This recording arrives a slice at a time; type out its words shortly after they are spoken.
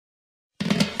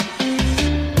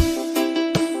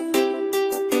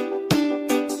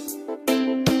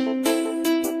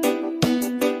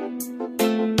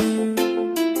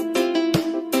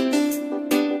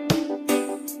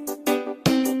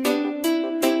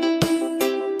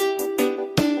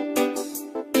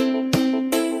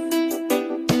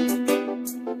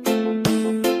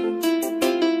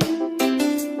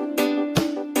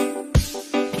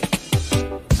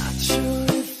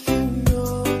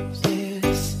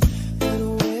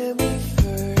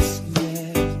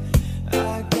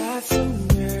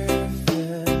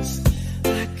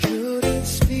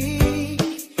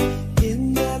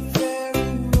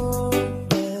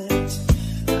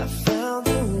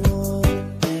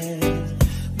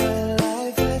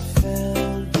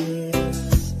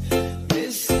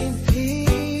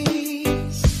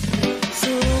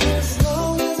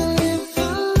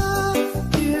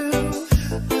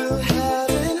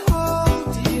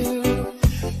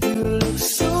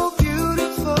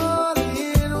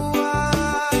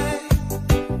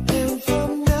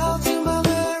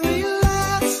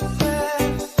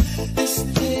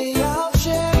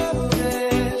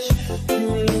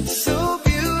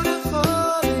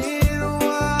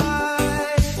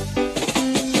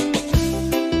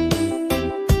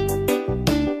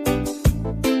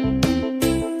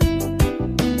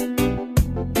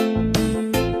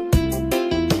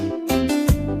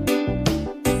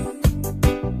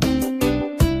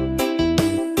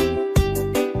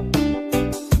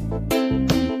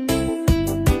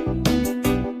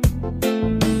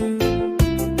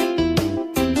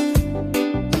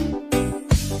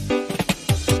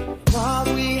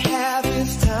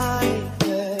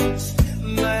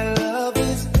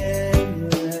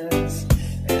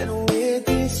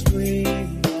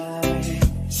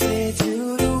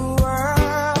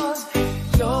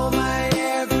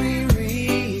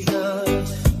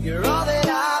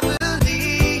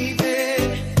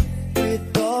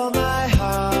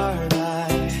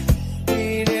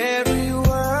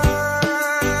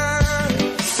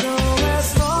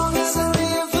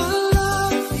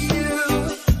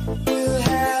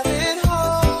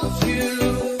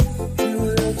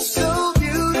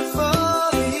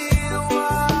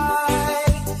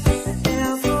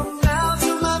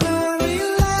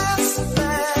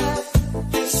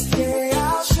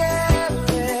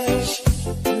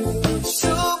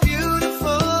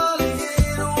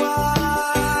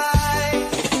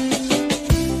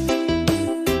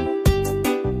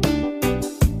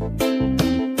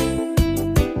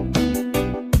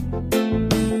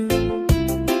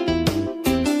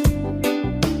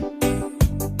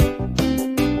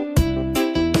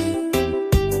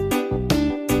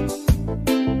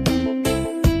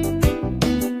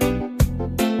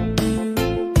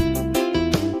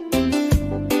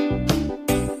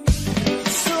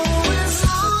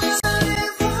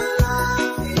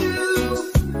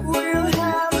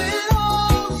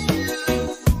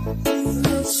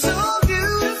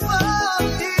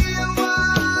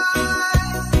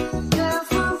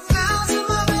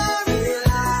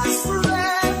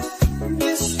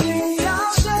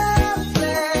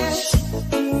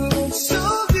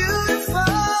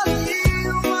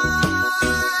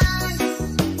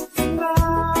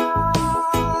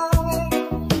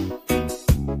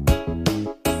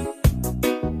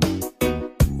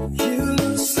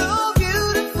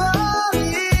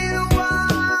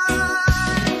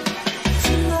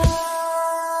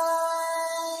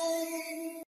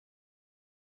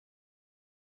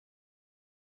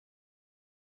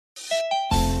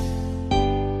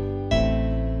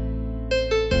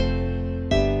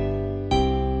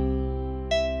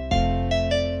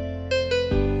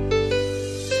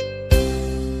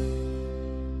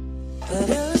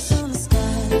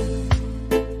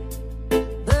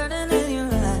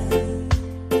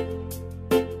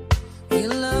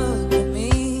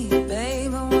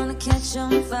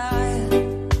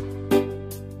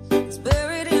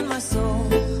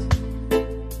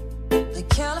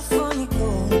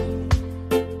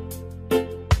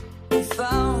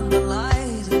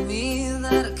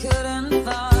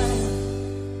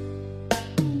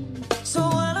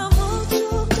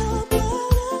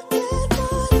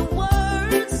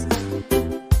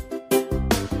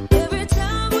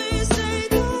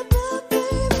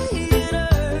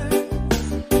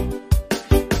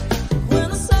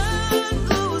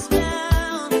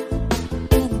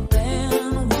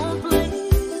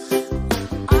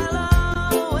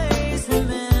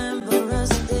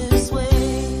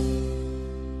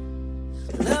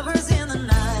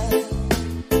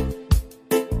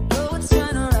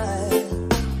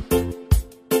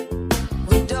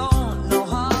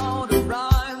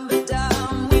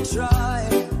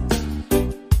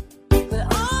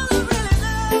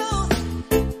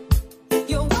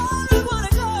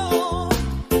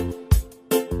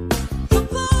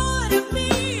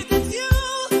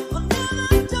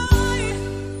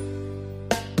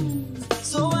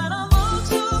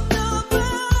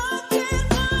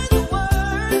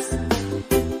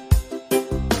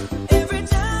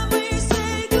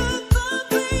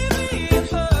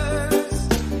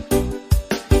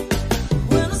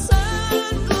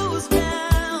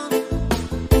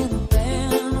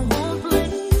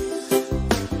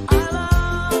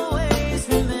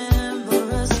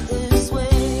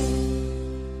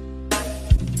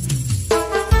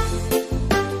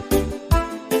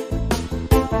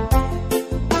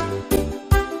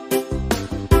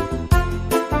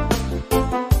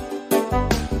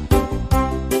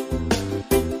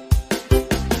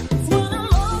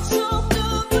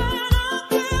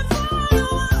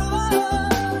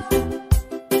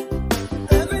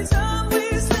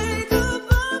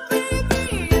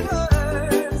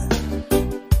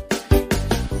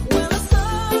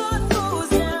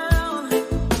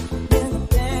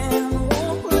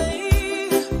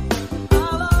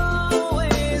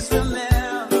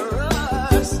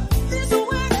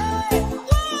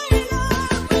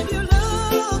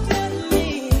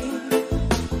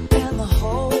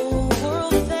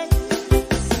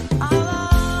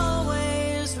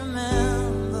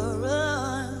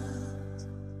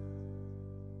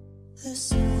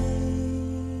this way.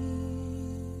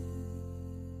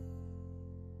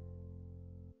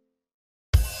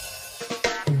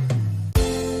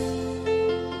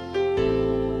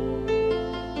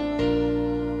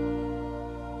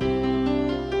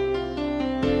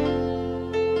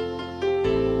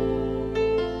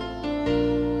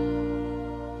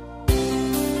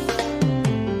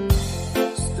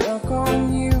 Stuck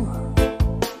on you,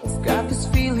 I've got this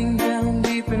feeling down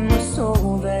deep in my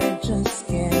soul that I just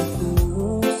can't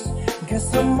lose.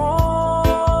 Guess I'm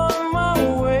on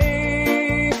my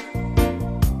way.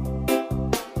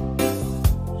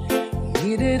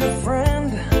 Needed a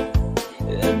friend,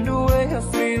 and the way I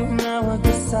feel now, I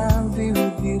guess I'll be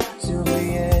with you till the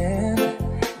end.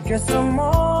 Guess I'm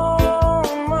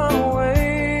on my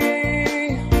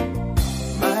way.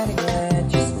 Mighty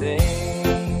glad you stayed.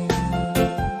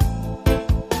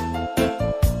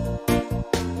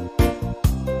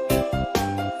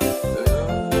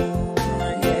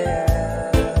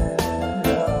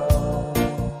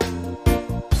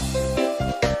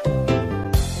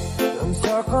 I'm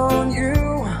stuck on you,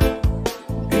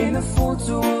 been a fool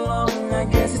too long. I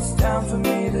guess it's time for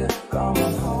me to come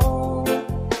on home.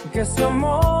 Guess I'm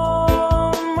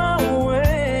on my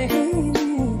way.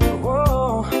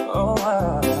 Whoa, oh,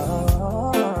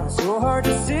 so hard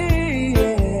to see,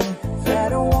 yeah,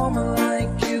 that a woman like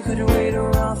you could wait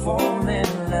around for a man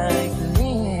like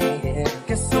me. Yeah.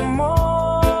 Guess I'm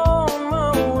on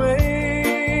my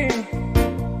way.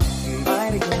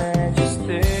 Mighty glad you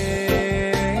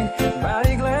stayed.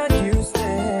 Mighty glad you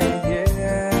stayed,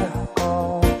 yeah.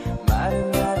 Oh, mighty,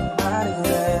 mighty, mighty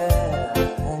glad.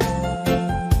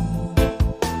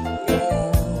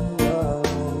 Yeah, whoa,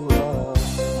 whoa.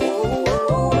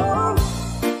 Whoa,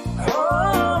 oh,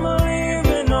 I'm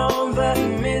leaving on that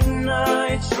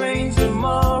midnight train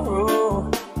tomorrow,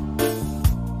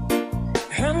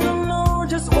 and I know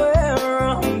just where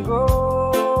I'm going.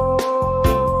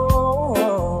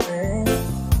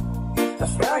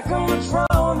 I've packed up my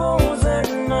troubles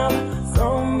and I've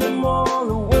thrown them all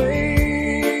away.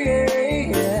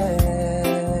 Yeah.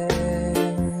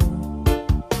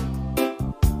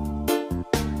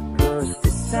 'Cause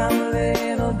this time,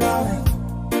 little darling,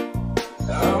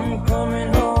 I'm coming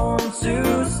home to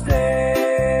stay.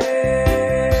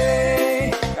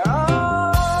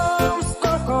 I'm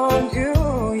stuck on you,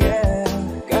 yeah.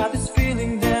 Got this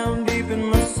feeling down deep in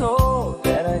my soul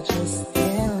that I just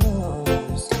can't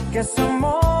lose. Guess I'm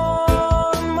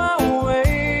on my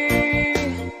way.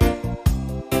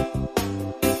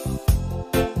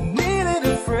 Needed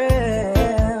a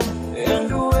friend, and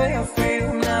the way I feel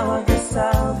now, I guess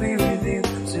I'll be with you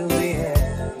till the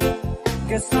end.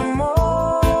 Guess I'm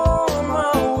on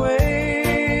my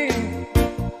way.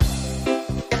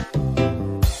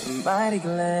 Mighty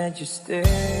glad you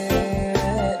stayed.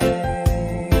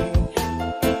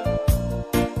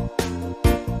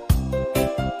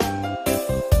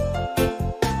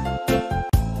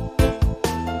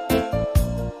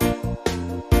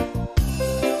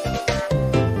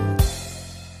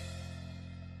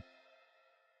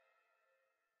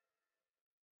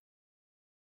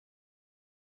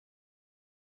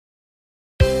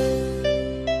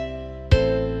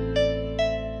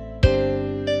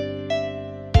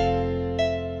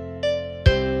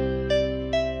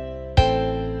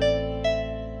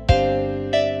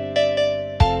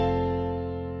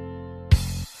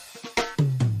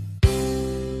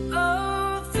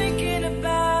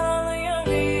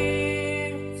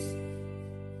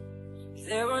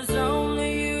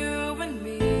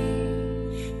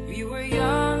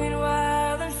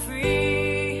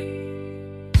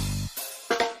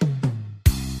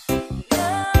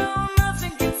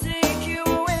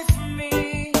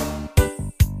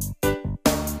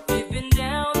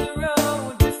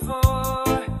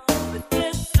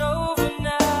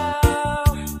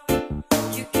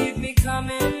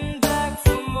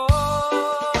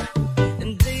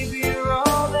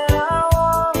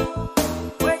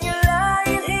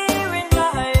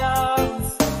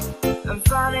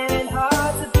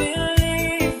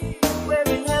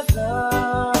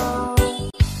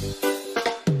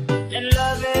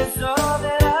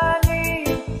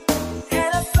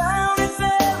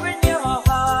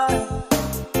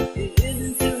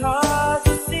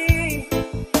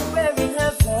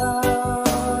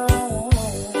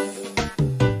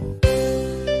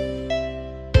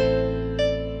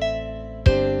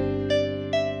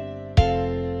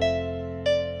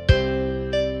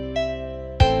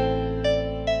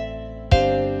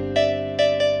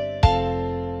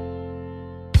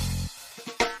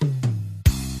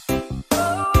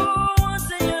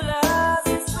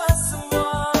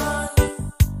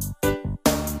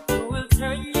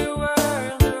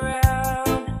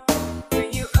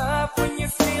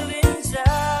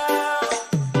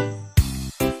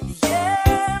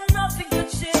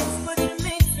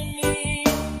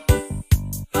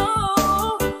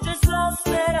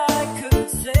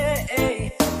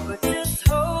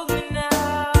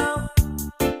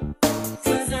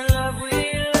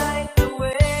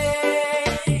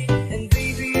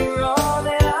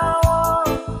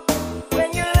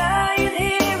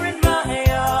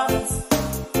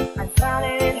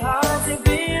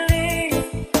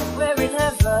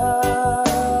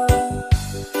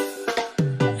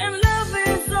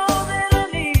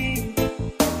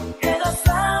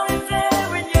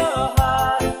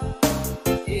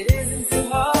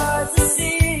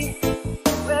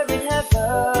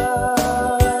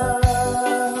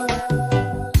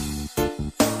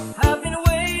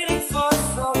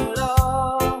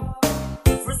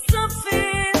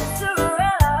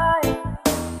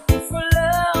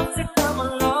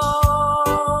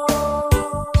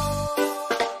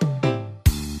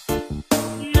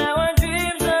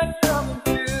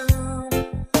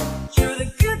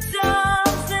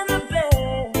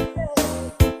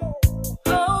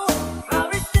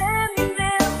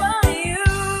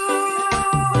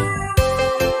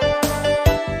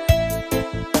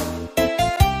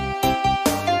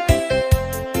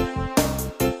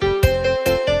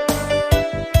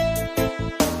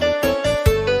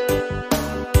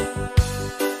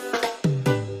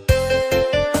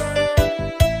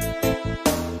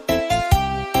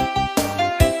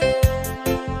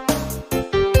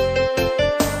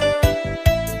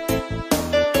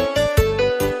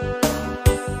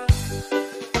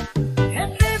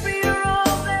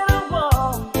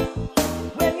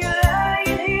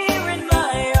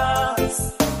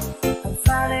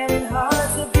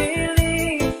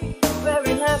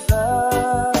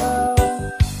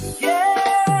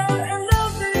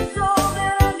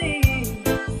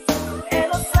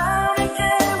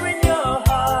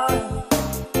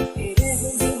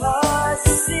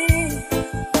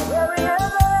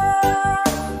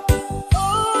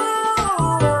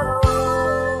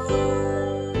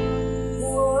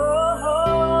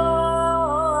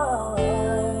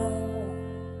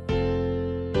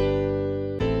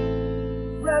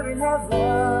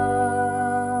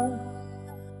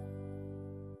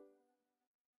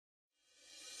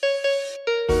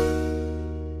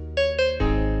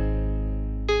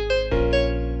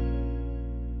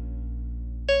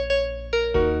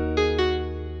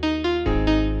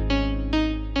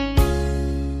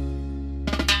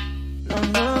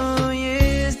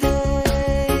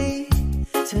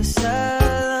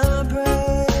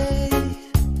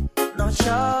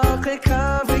 Chocolate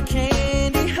covered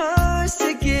candy hearts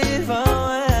to give on.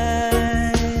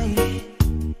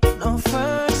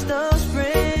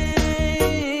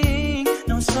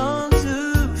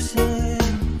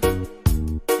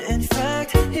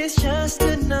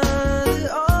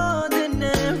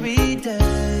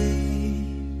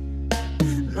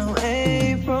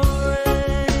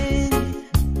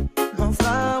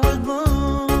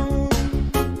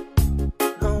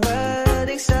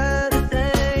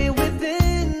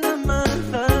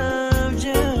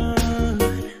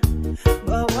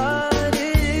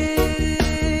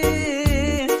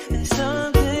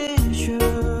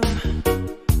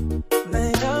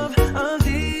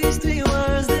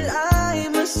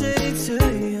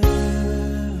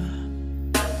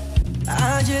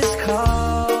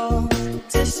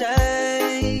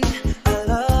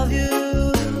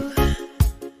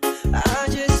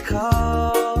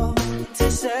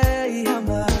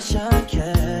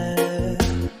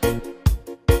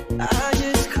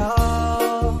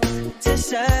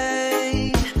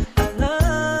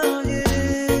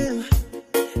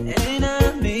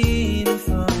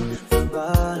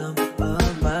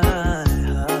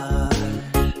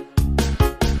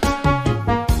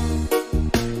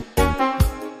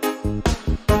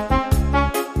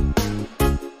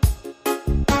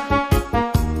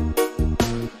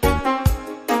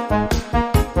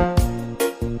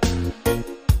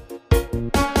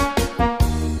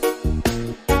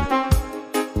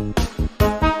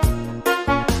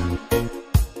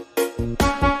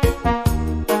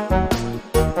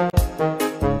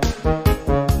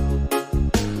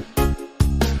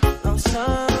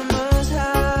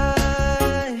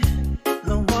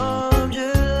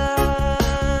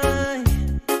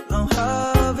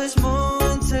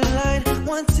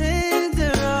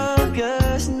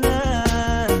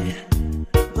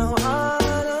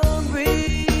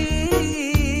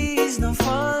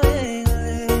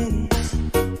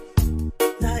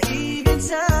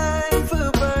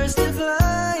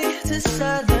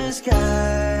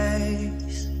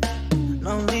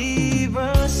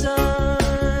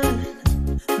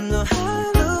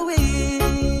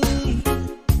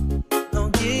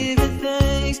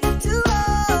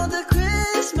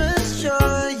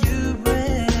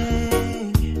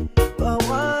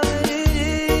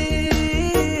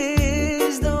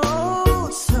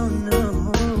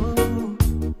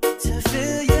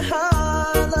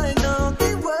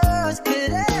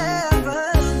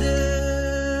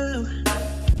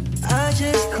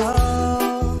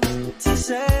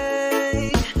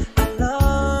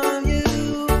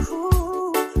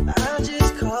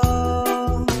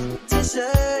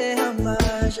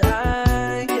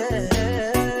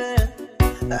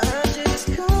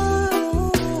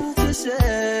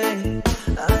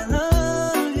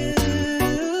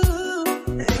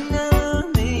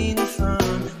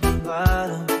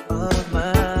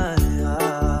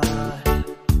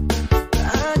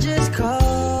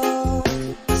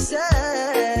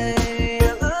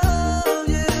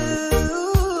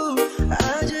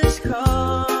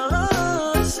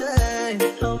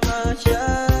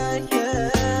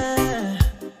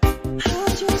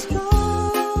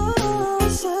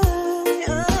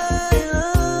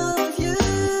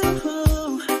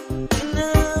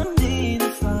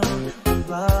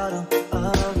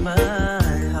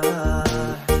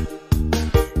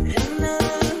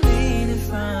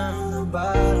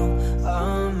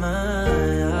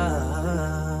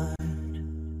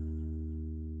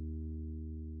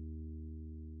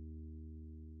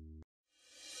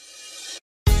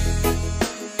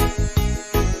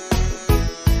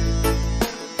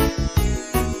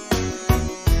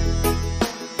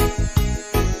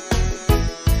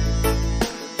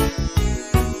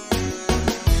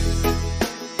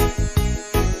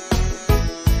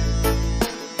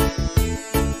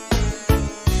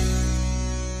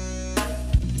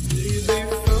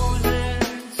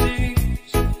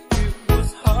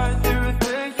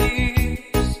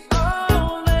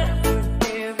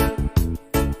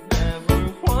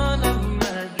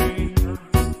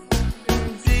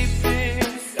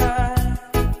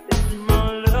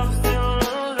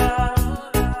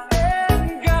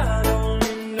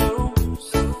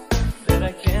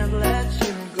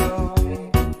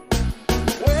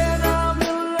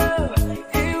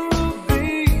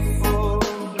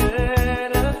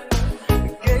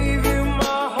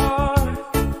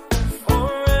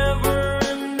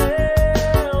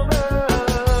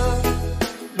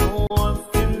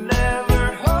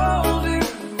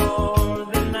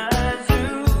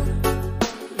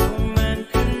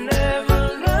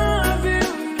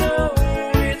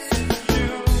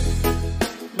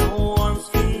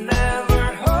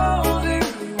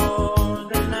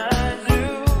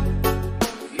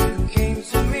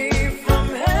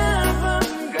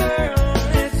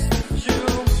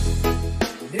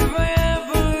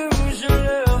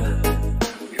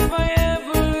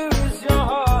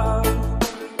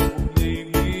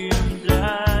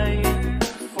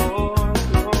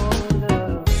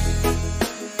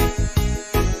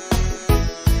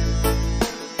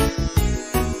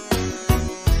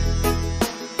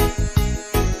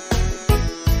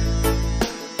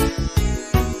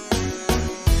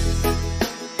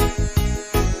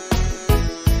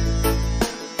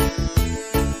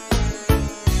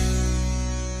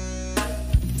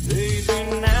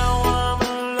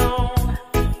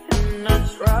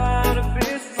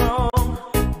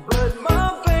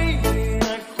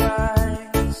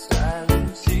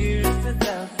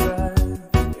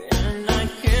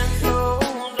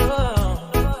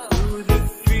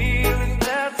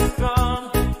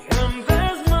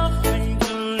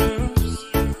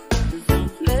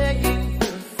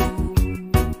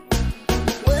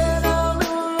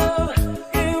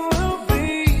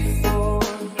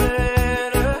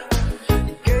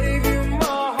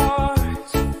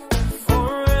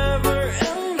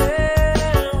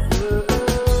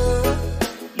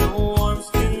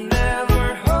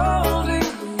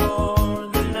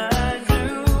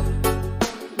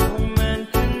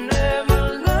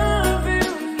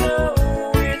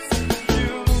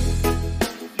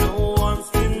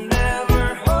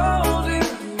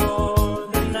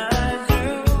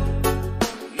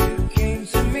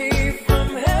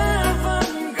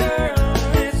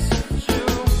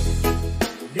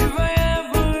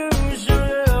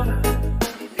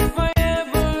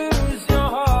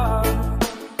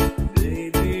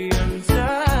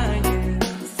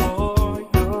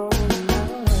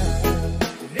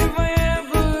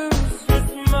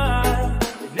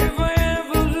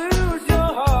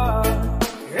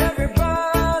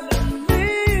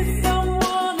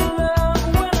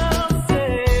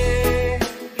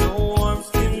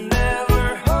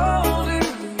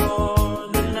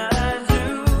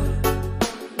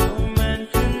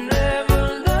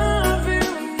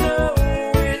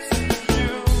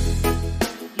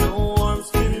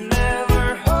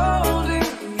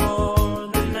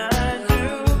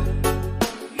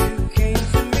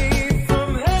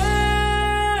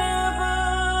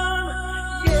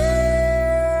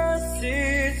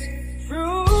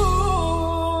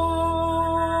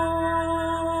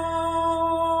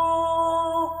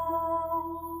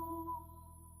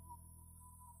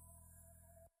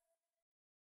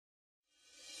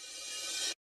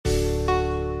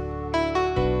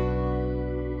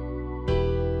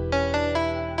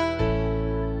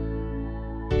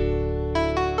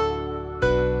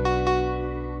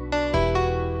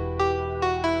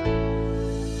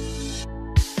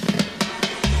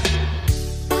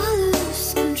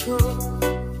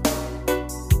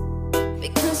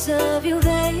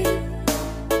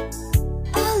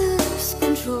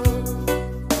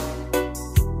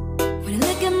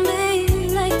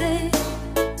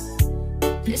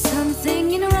 There's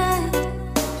something in your eyes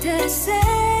that is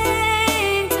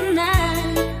saying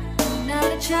tonight, I'm not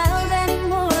a child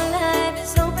anymore. Life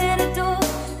has opened a door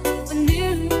to a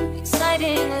new,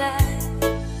 exciting life.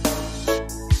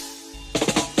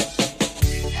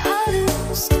 I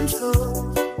lose control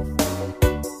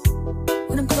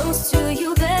when I'm close to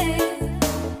you, babe.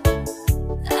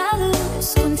 I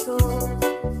lose control.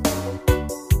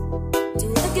 Do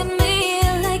you look at me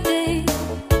like this?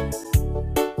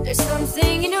 There's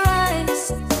something in your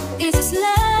eyes. Is this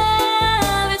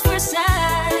love at first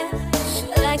sight?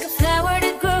 Like a flower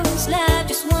that grows live.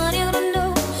 Just want you to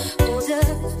know all the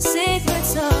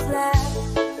secrets of life.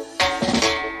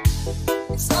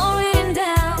 It's all written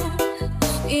down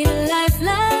in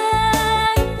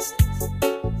lifelines.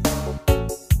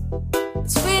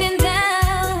 It's written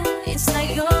down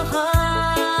inside your heart.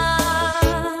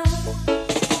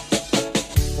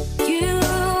 You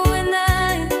and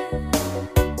I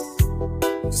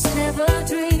just never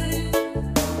dreamed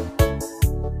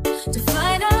to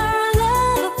find our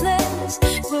love a place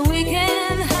where we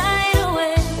can hide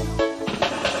away.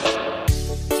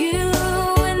 You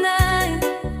and I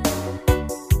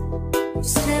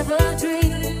just never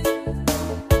dreamed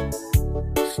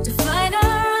to find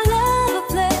our love a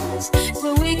place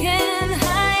where we can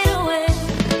hide away.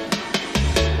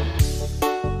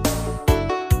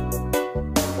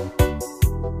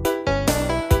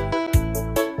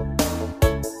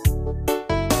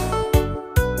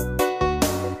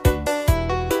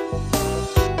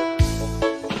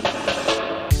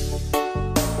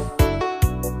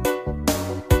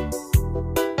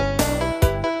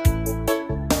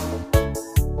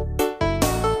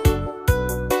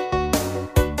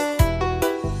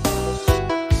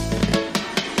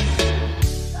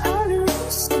 I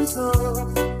lose control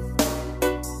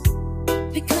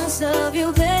because of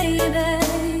you, baby.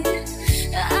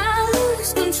 I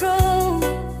lose control.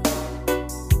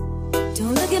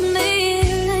 Don't look at me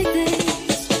like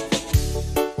this.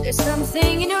 There's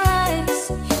something in your eyes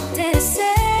that is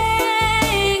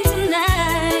saying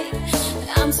tonight,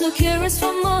 I'm so curious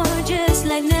for more, just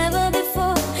like never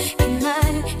before in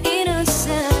my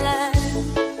innocent life.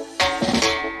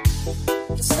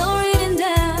 It's all written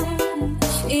down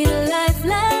in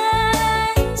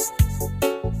lifelines.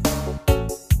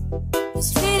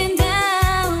 It's written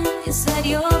down inside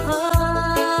your heart.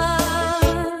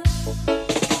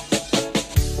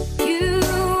 You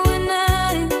and I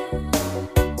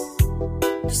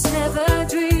just never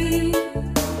dreamed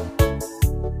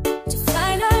to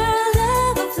find our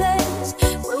love a place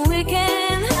where we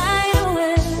can hide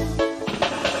away.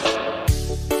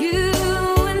 You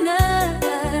and I,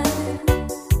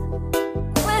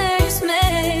 we're just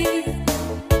made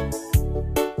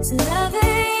to love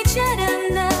each other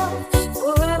now,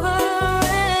 forever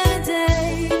and a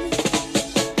day.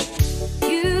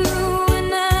 You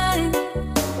and I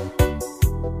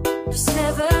just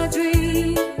never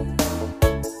dreamed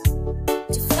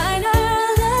to find our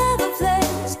love a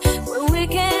place where we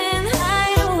can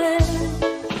hide away.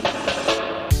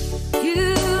 You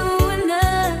and I,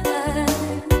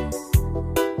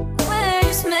 we're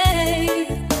just made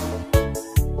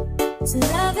to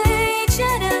love each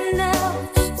other now,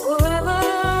 forever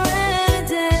and a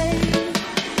day.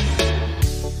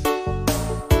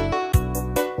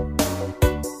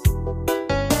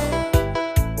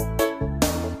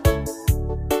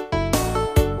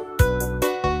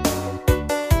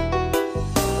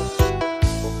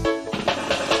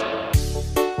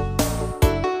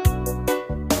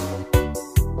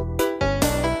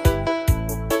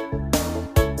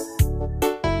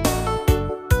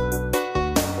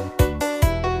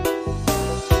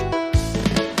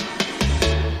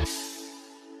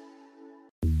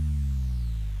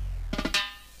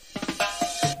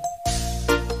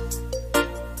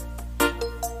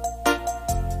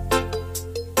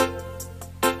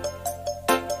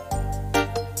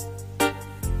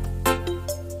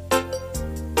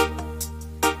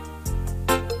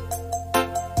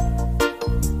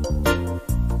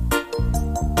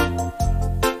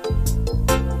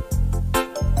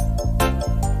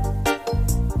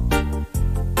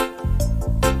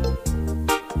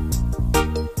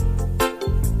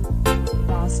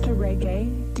 Boss to Reggae,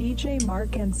 DJ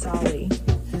Mark and Solly.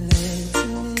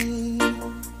 Lately,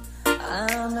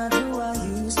 I'm not who I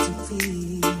used to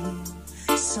be.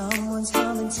 Someone's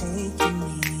come and taken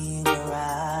me where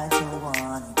I don't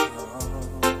wanna go.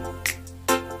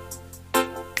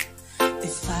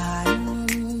 If I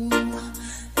knew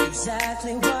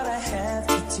exactly what I have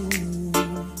to do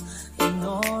in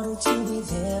order to be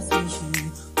there for you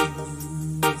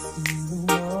when you feel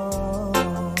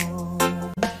alone.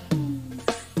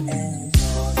 And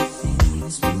all the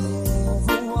things we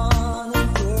ever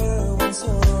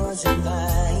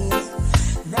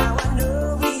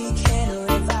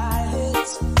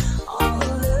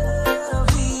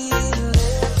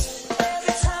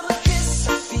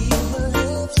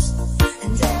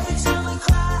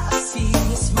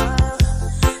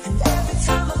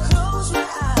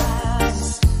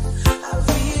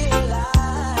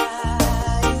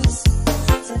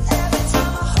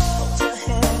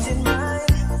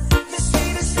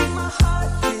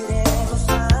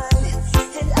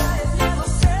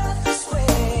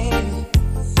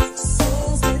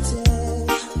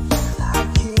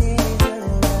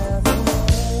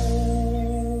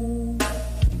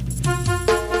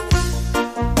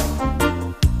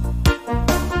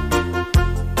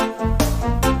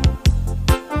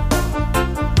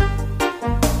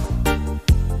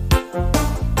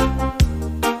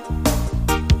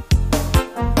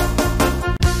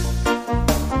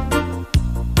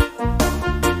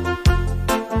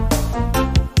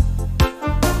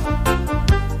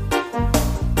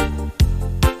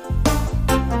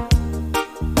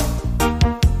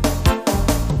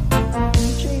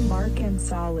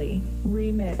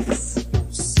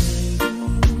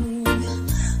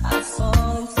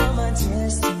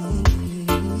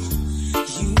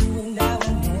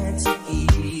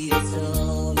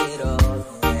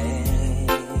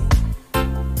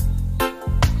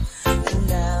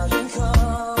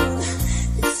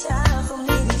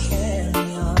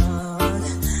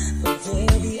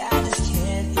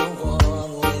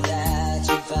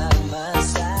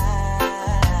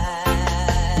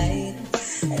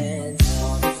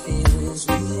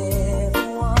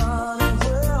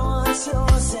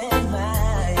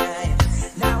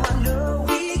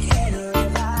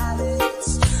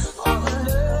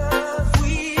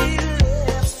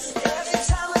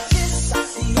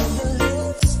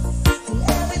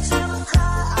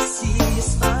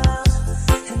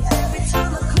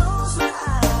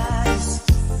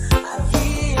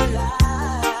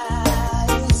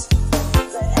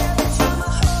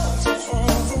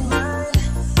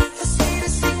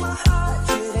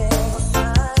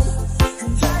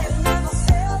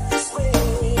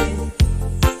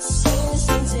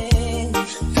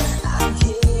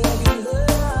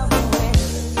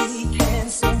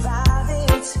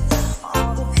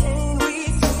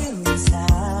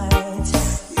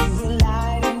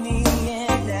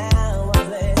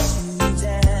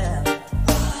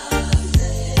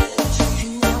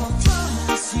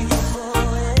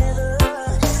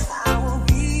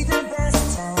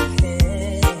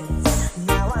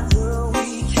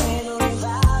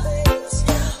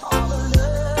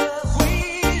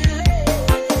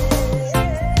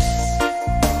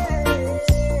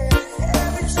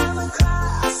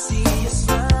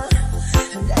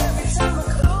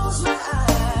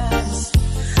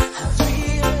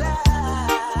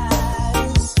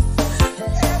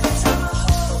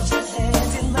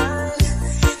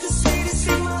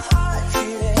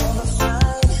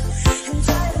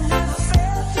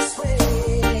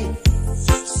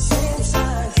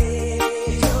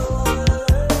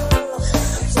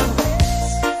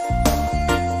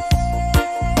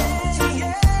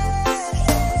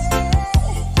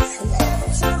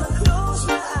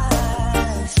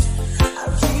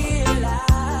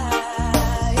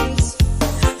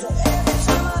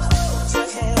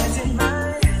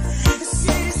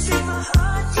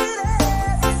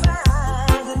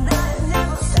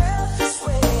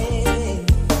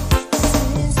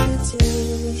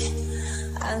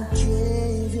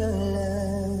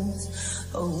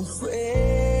afraid.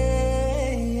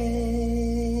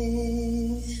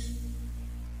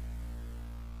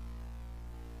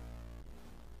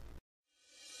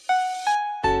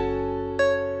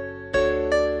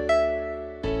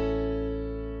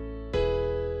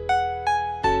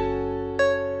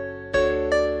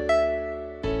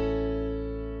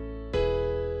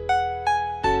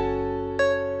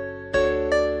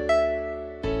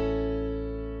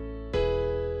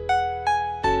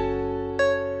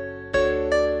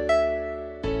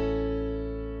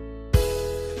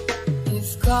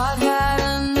 If God had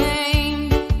a name,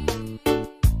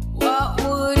 what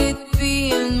would it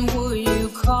be, and would you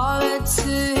call it to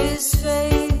his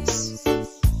face?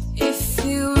 If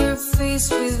you were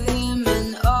faced with him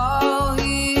and all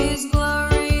his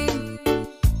glory,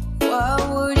 what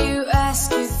would you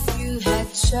ask if you had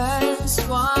just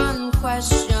one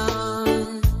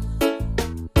question?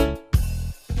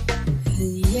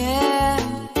 And yeah,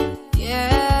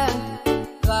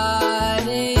 God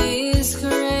is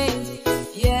great.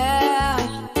 Yeah,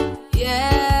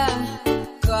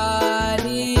 God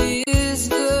is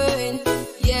good.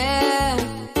 Yeah.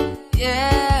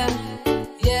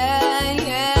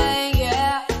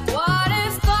 What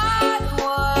if God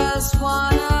was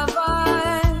one of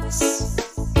us?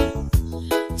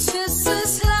 Just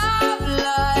as love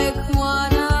like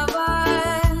one of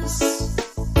us.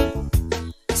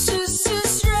 Just a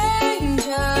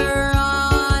stranger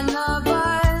on a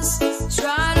bus,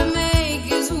 trying to make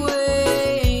his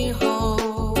way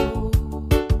home.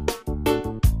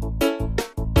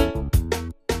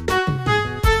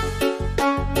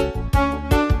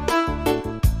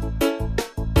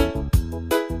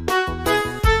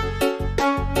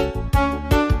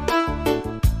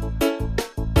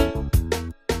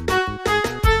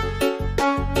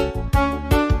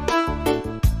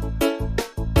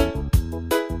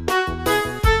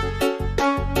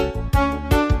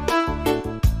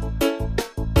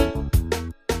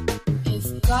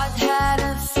 If God had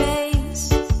a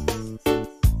face,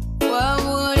 what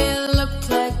would it look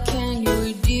like? Can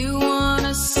you, do you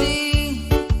wanna see?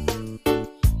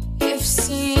 If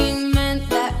seeing meant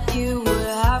that you would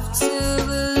have to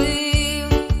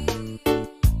believe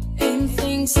in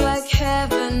things like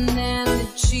heaven and the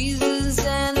Jesus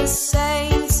and the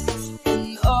saints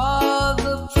and all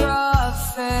the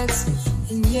prophets.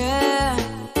 And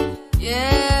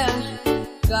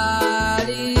God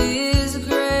is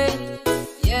great.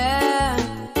 Yeah,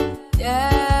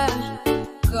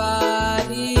 God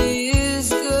is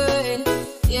good.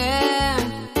 Yeah.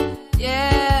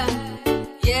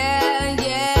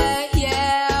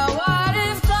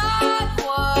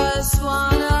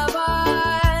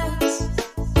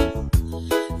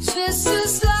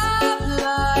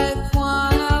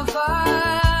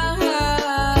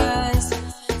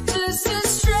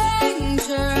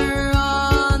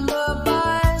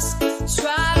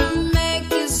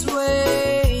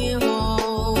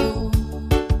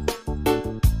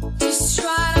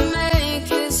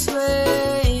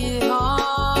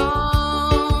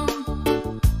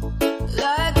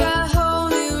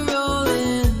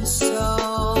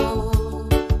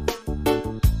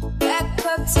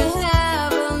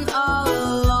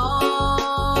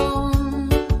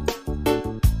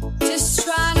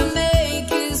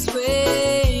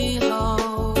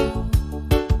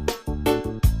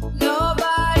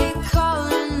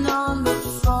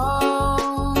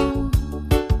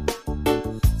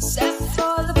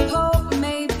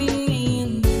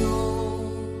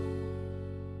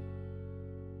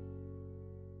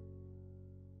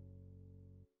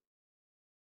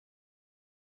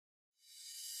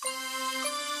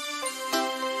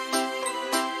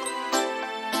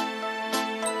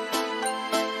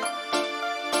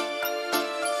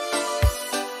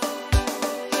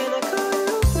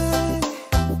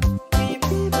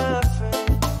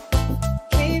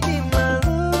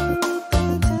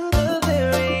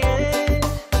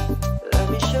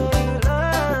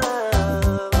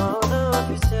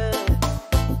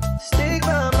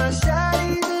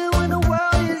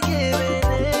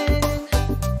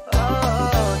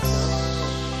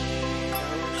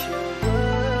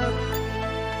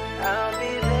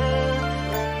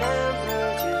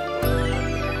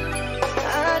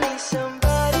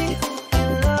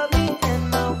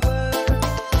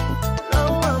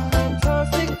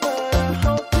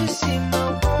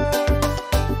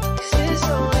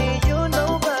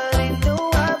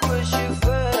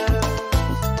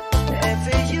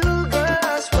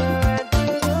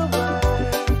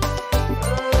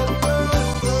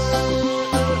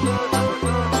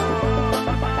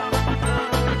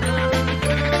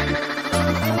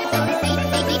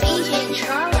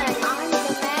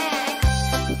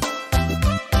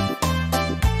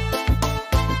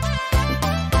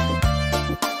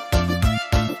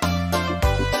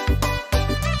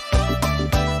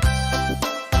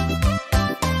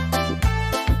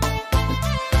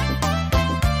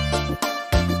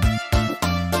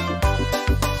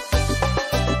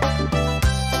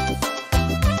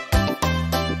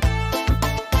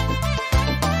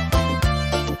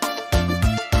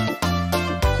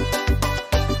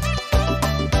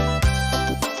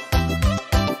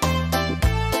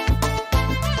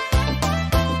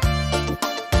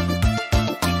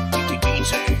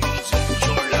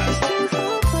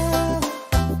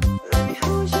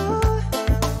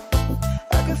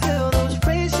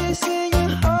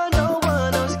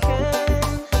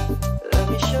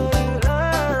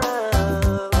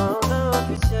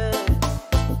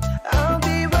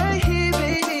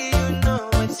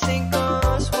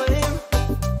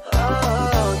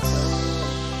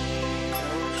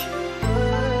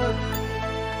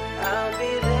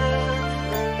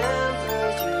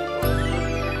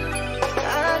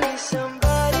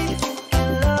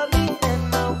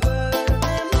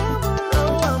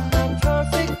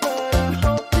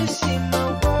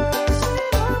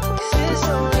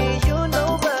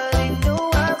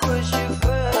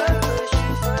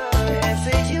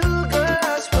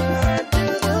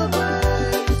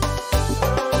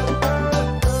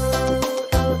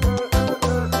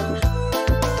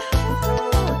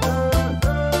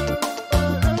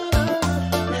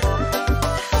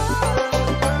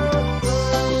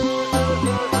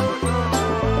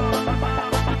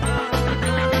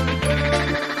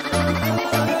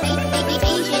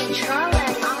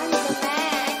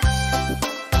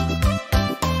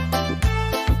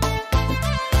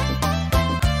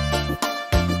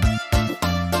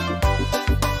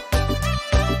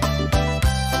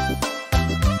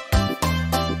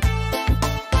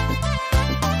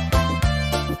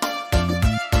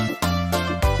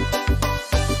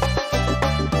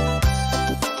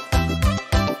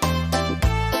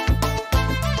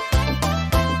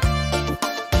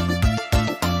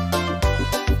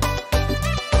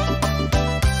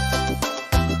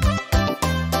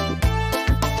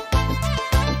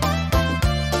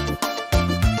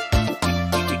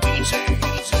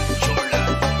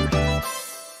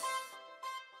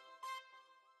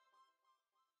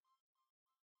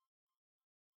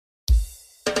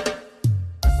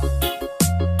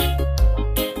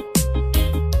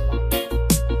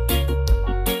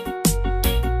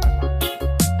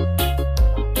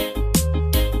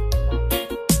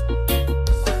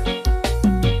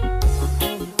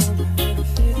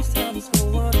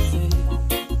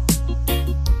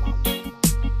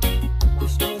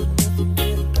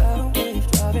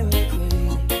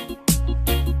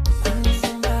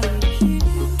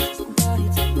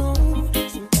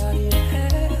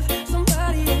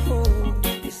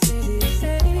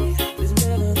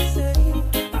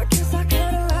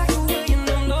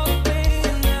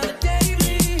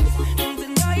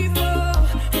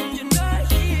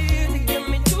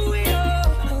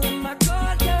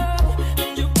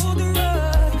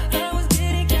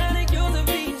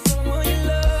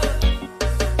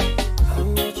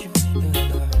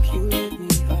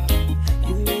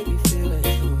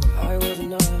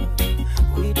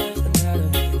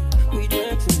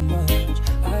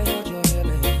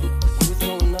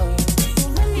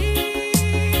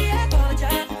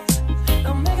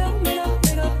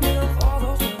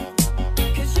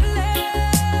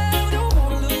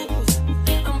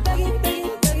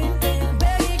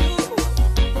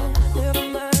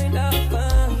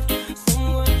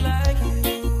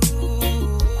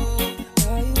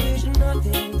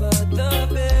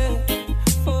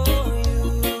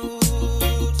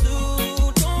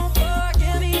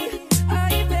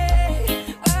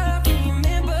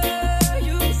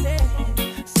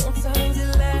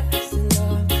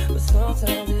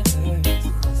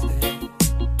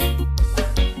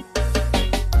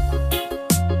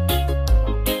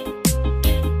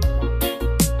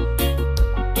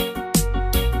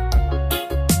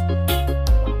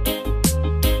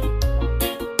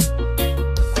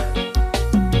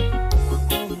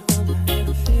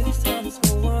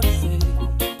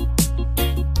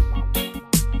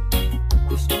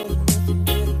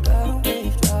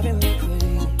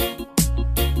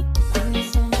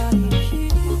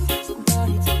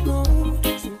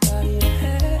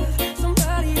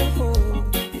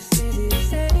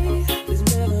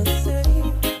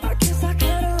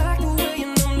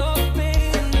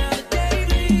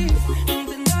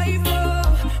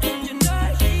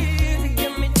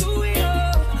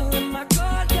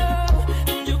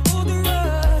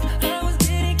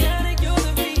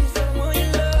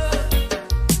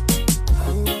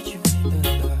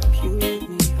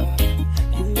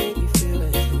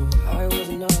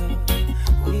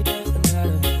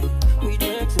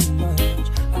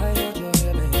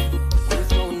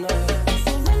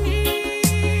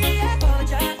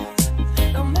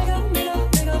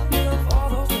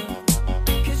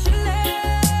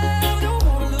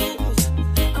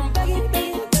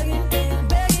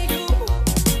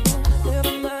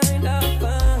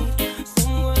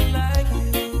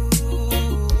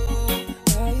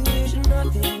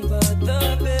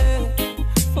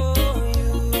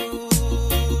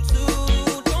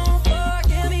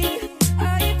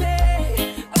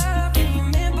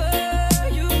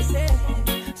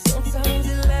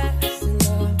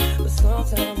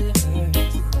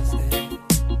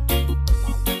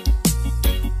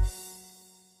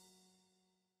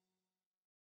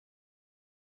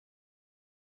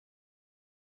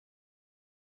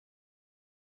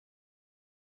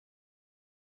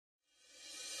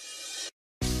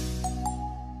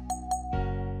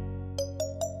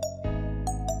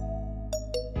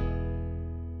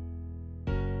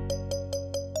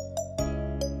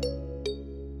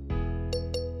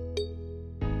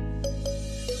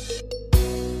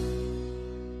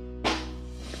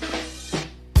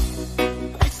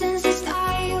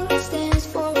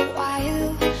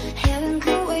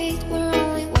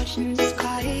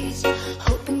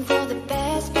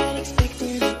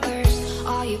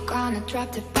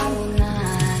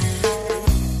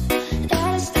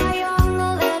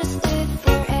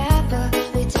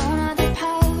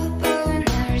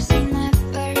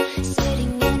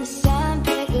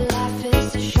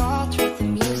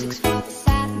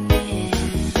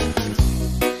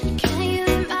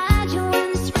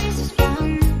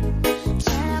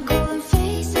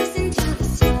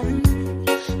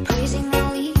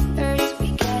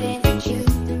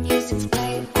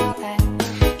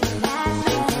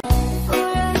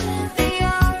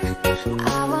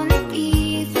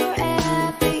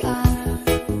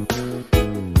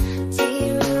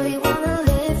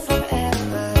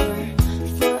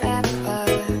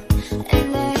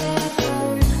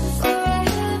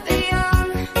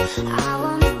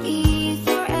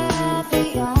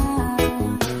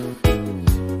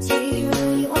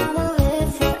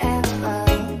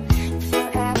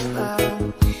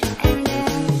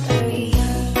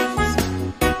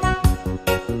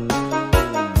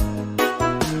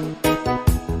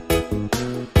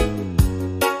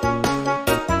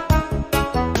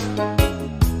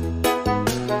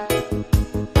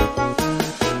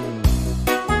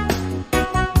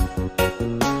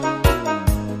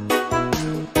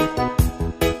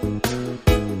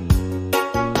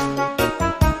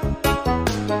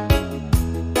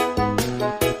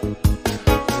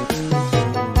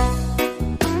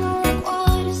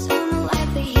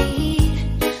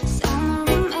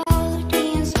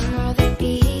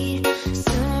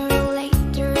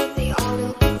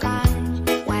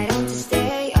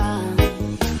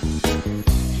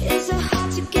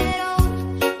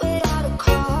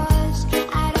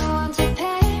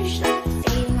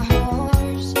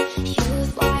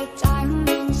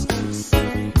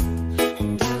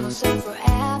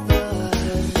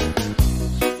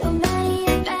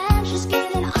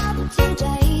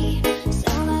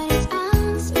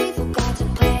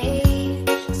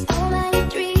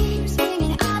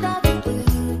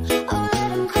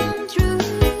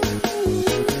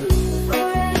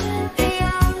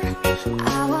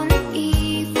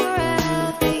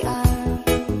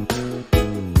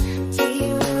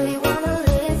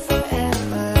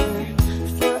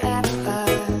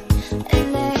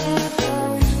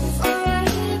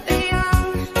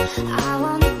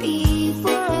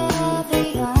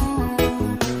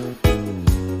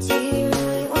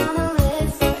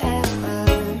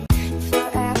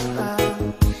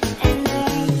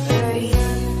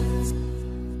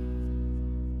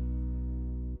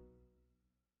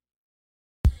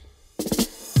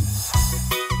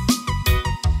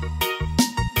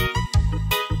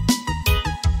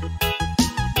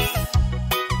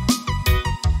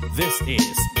 This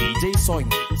is DJ Soy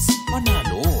Mix.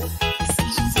 Manalo.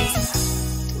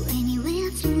 To anywhere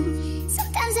I flew.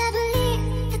 Sometimes I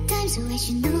believe, at times I wish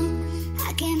you know.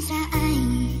 I can fly,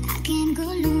 I can go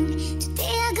long.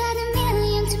 Today I got a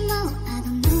million, tomorrow I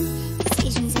don't know.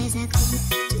 Decisions as I go.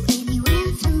 To anywhere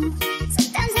I flew.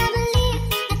 Sometimes I believe,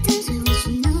 at times I wish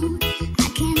you know. I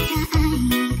can fly,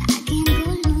 I can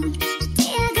go long.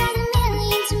 Today I got a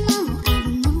million, tomorrow I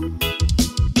don't know.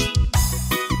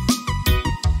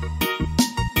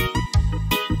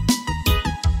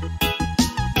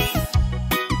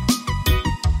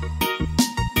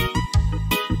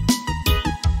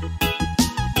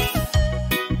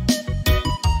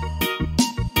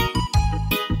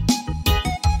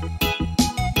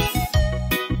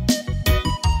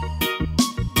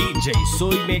 DJ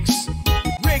Soy Mix.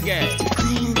 Reggae.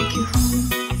 Couldn't look you home,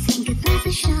 think about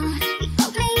the show. We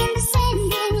all play in the same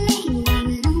game, laying down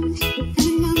alone. You've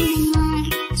been on my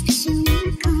mind, especially when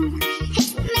you come. It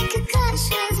will make a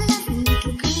cautious love and make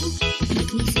it grow.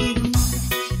 Make me feel the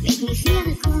warmth, make me feel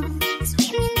the cold. It's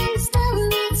raining in the storm,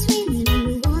 it's raining on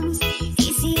the walls.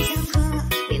 This is our call,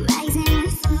 we rise and we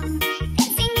fall.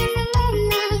 Dancing in the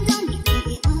moonlight, don't be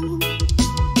baby oh.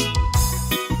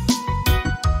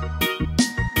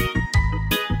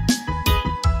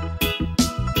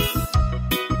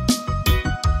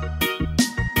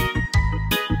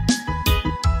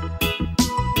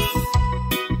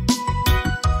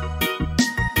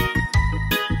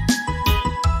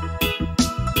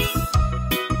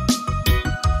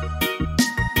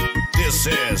 This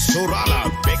is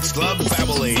Surala Mix Club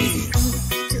Family.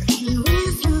 To anywhere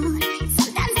I flew.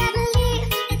 Sometimes I believe,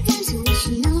 at times I wish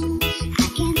you know. I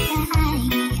can fly,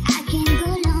 I can go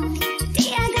long.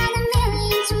 Today I got a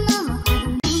million, tomorrow I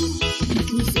don't know.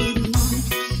 Make me feel the warmth,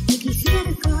 make me feel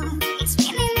the cold. It's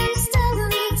raining in the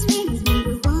storm, it's raining on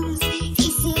the walls.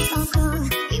 This is our call,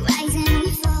 we rise and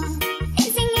we fall.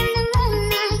 Dancing in the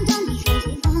moonlight, don't be afraid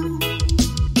to go.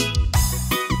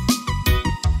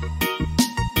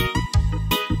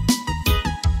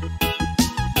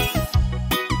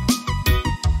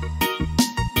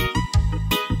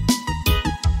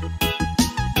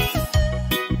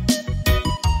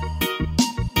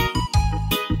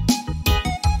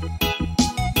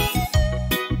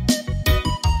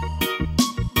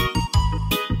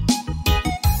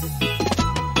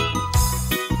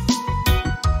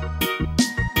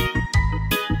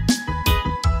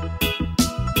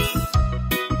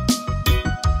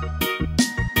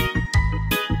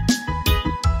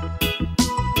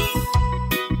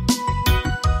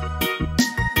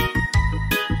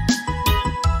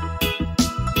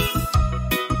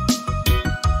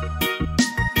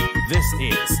 This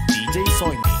is DJ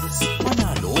Soy Mix.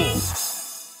 Manalo.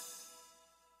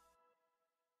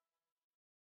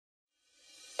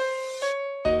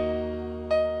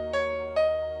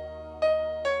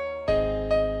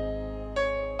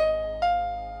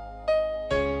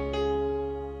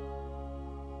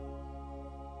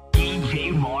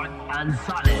 DJ Mark and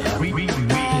Solid I Remix.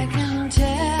 can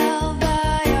tell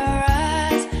by your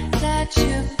eyes that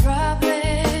you've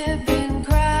probably been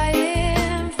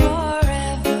crying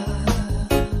forever.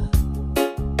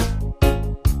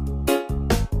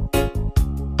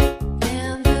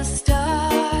 And the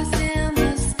stars in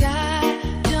the sky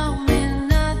don't mean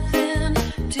nothing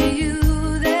to you.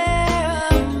 They're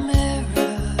a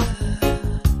mirror.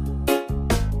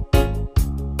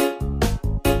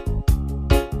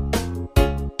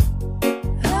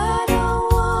 I don't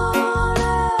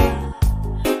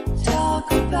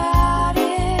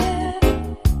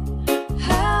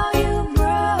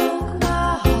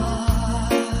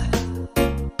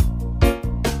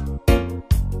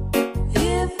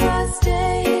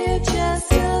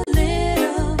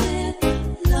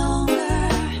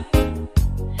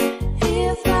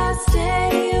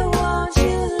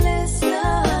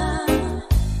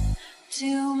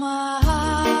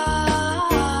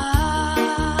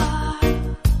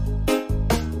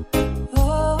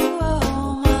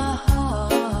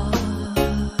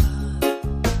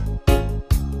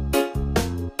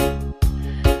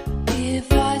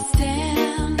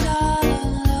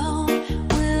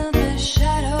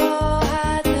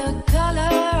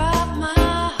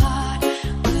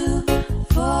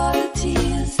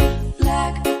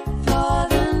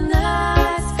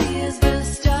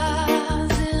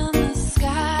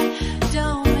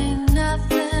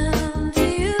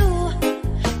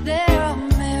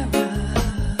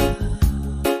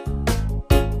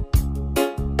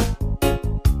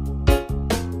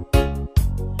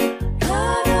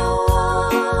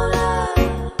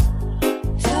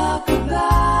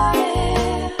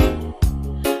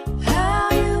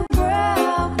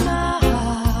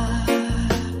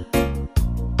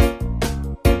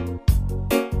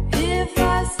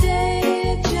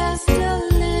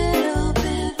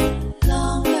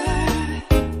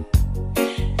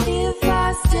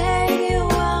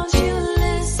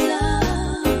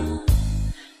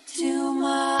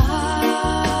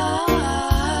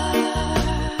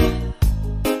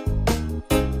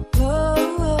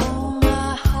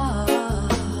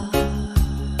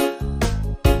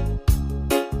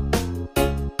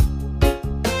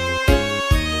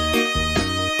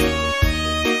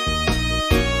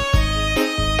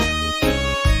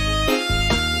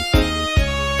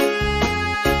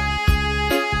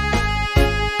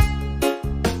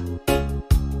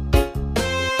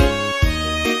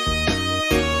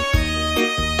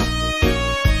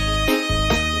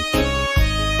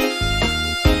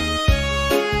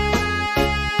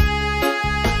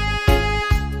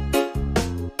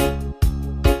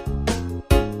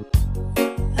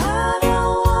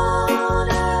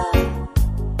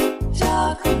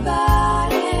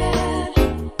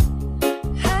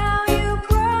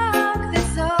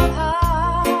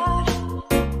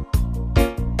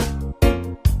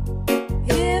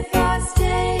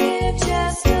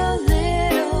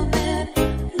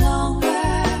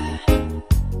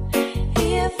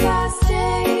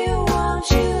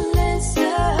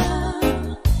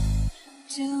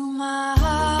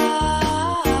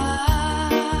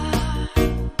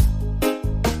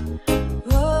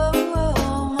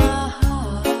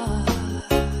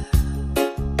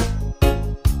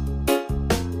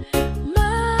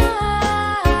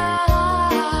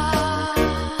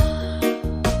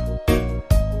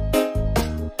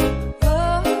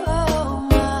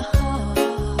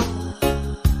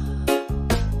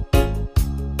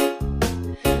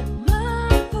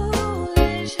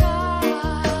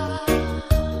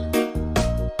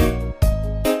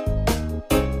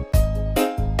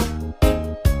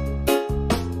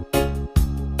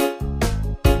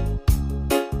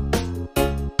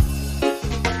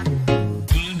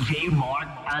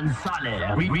and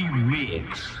Solid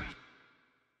Remix.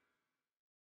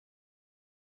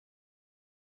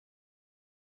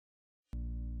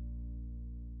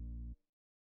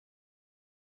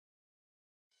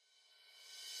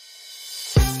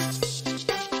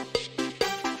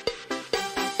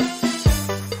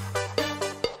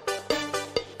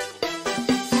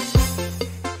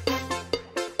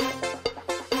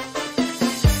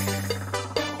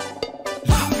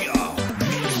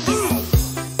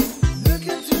 Look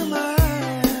into my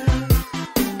eyes.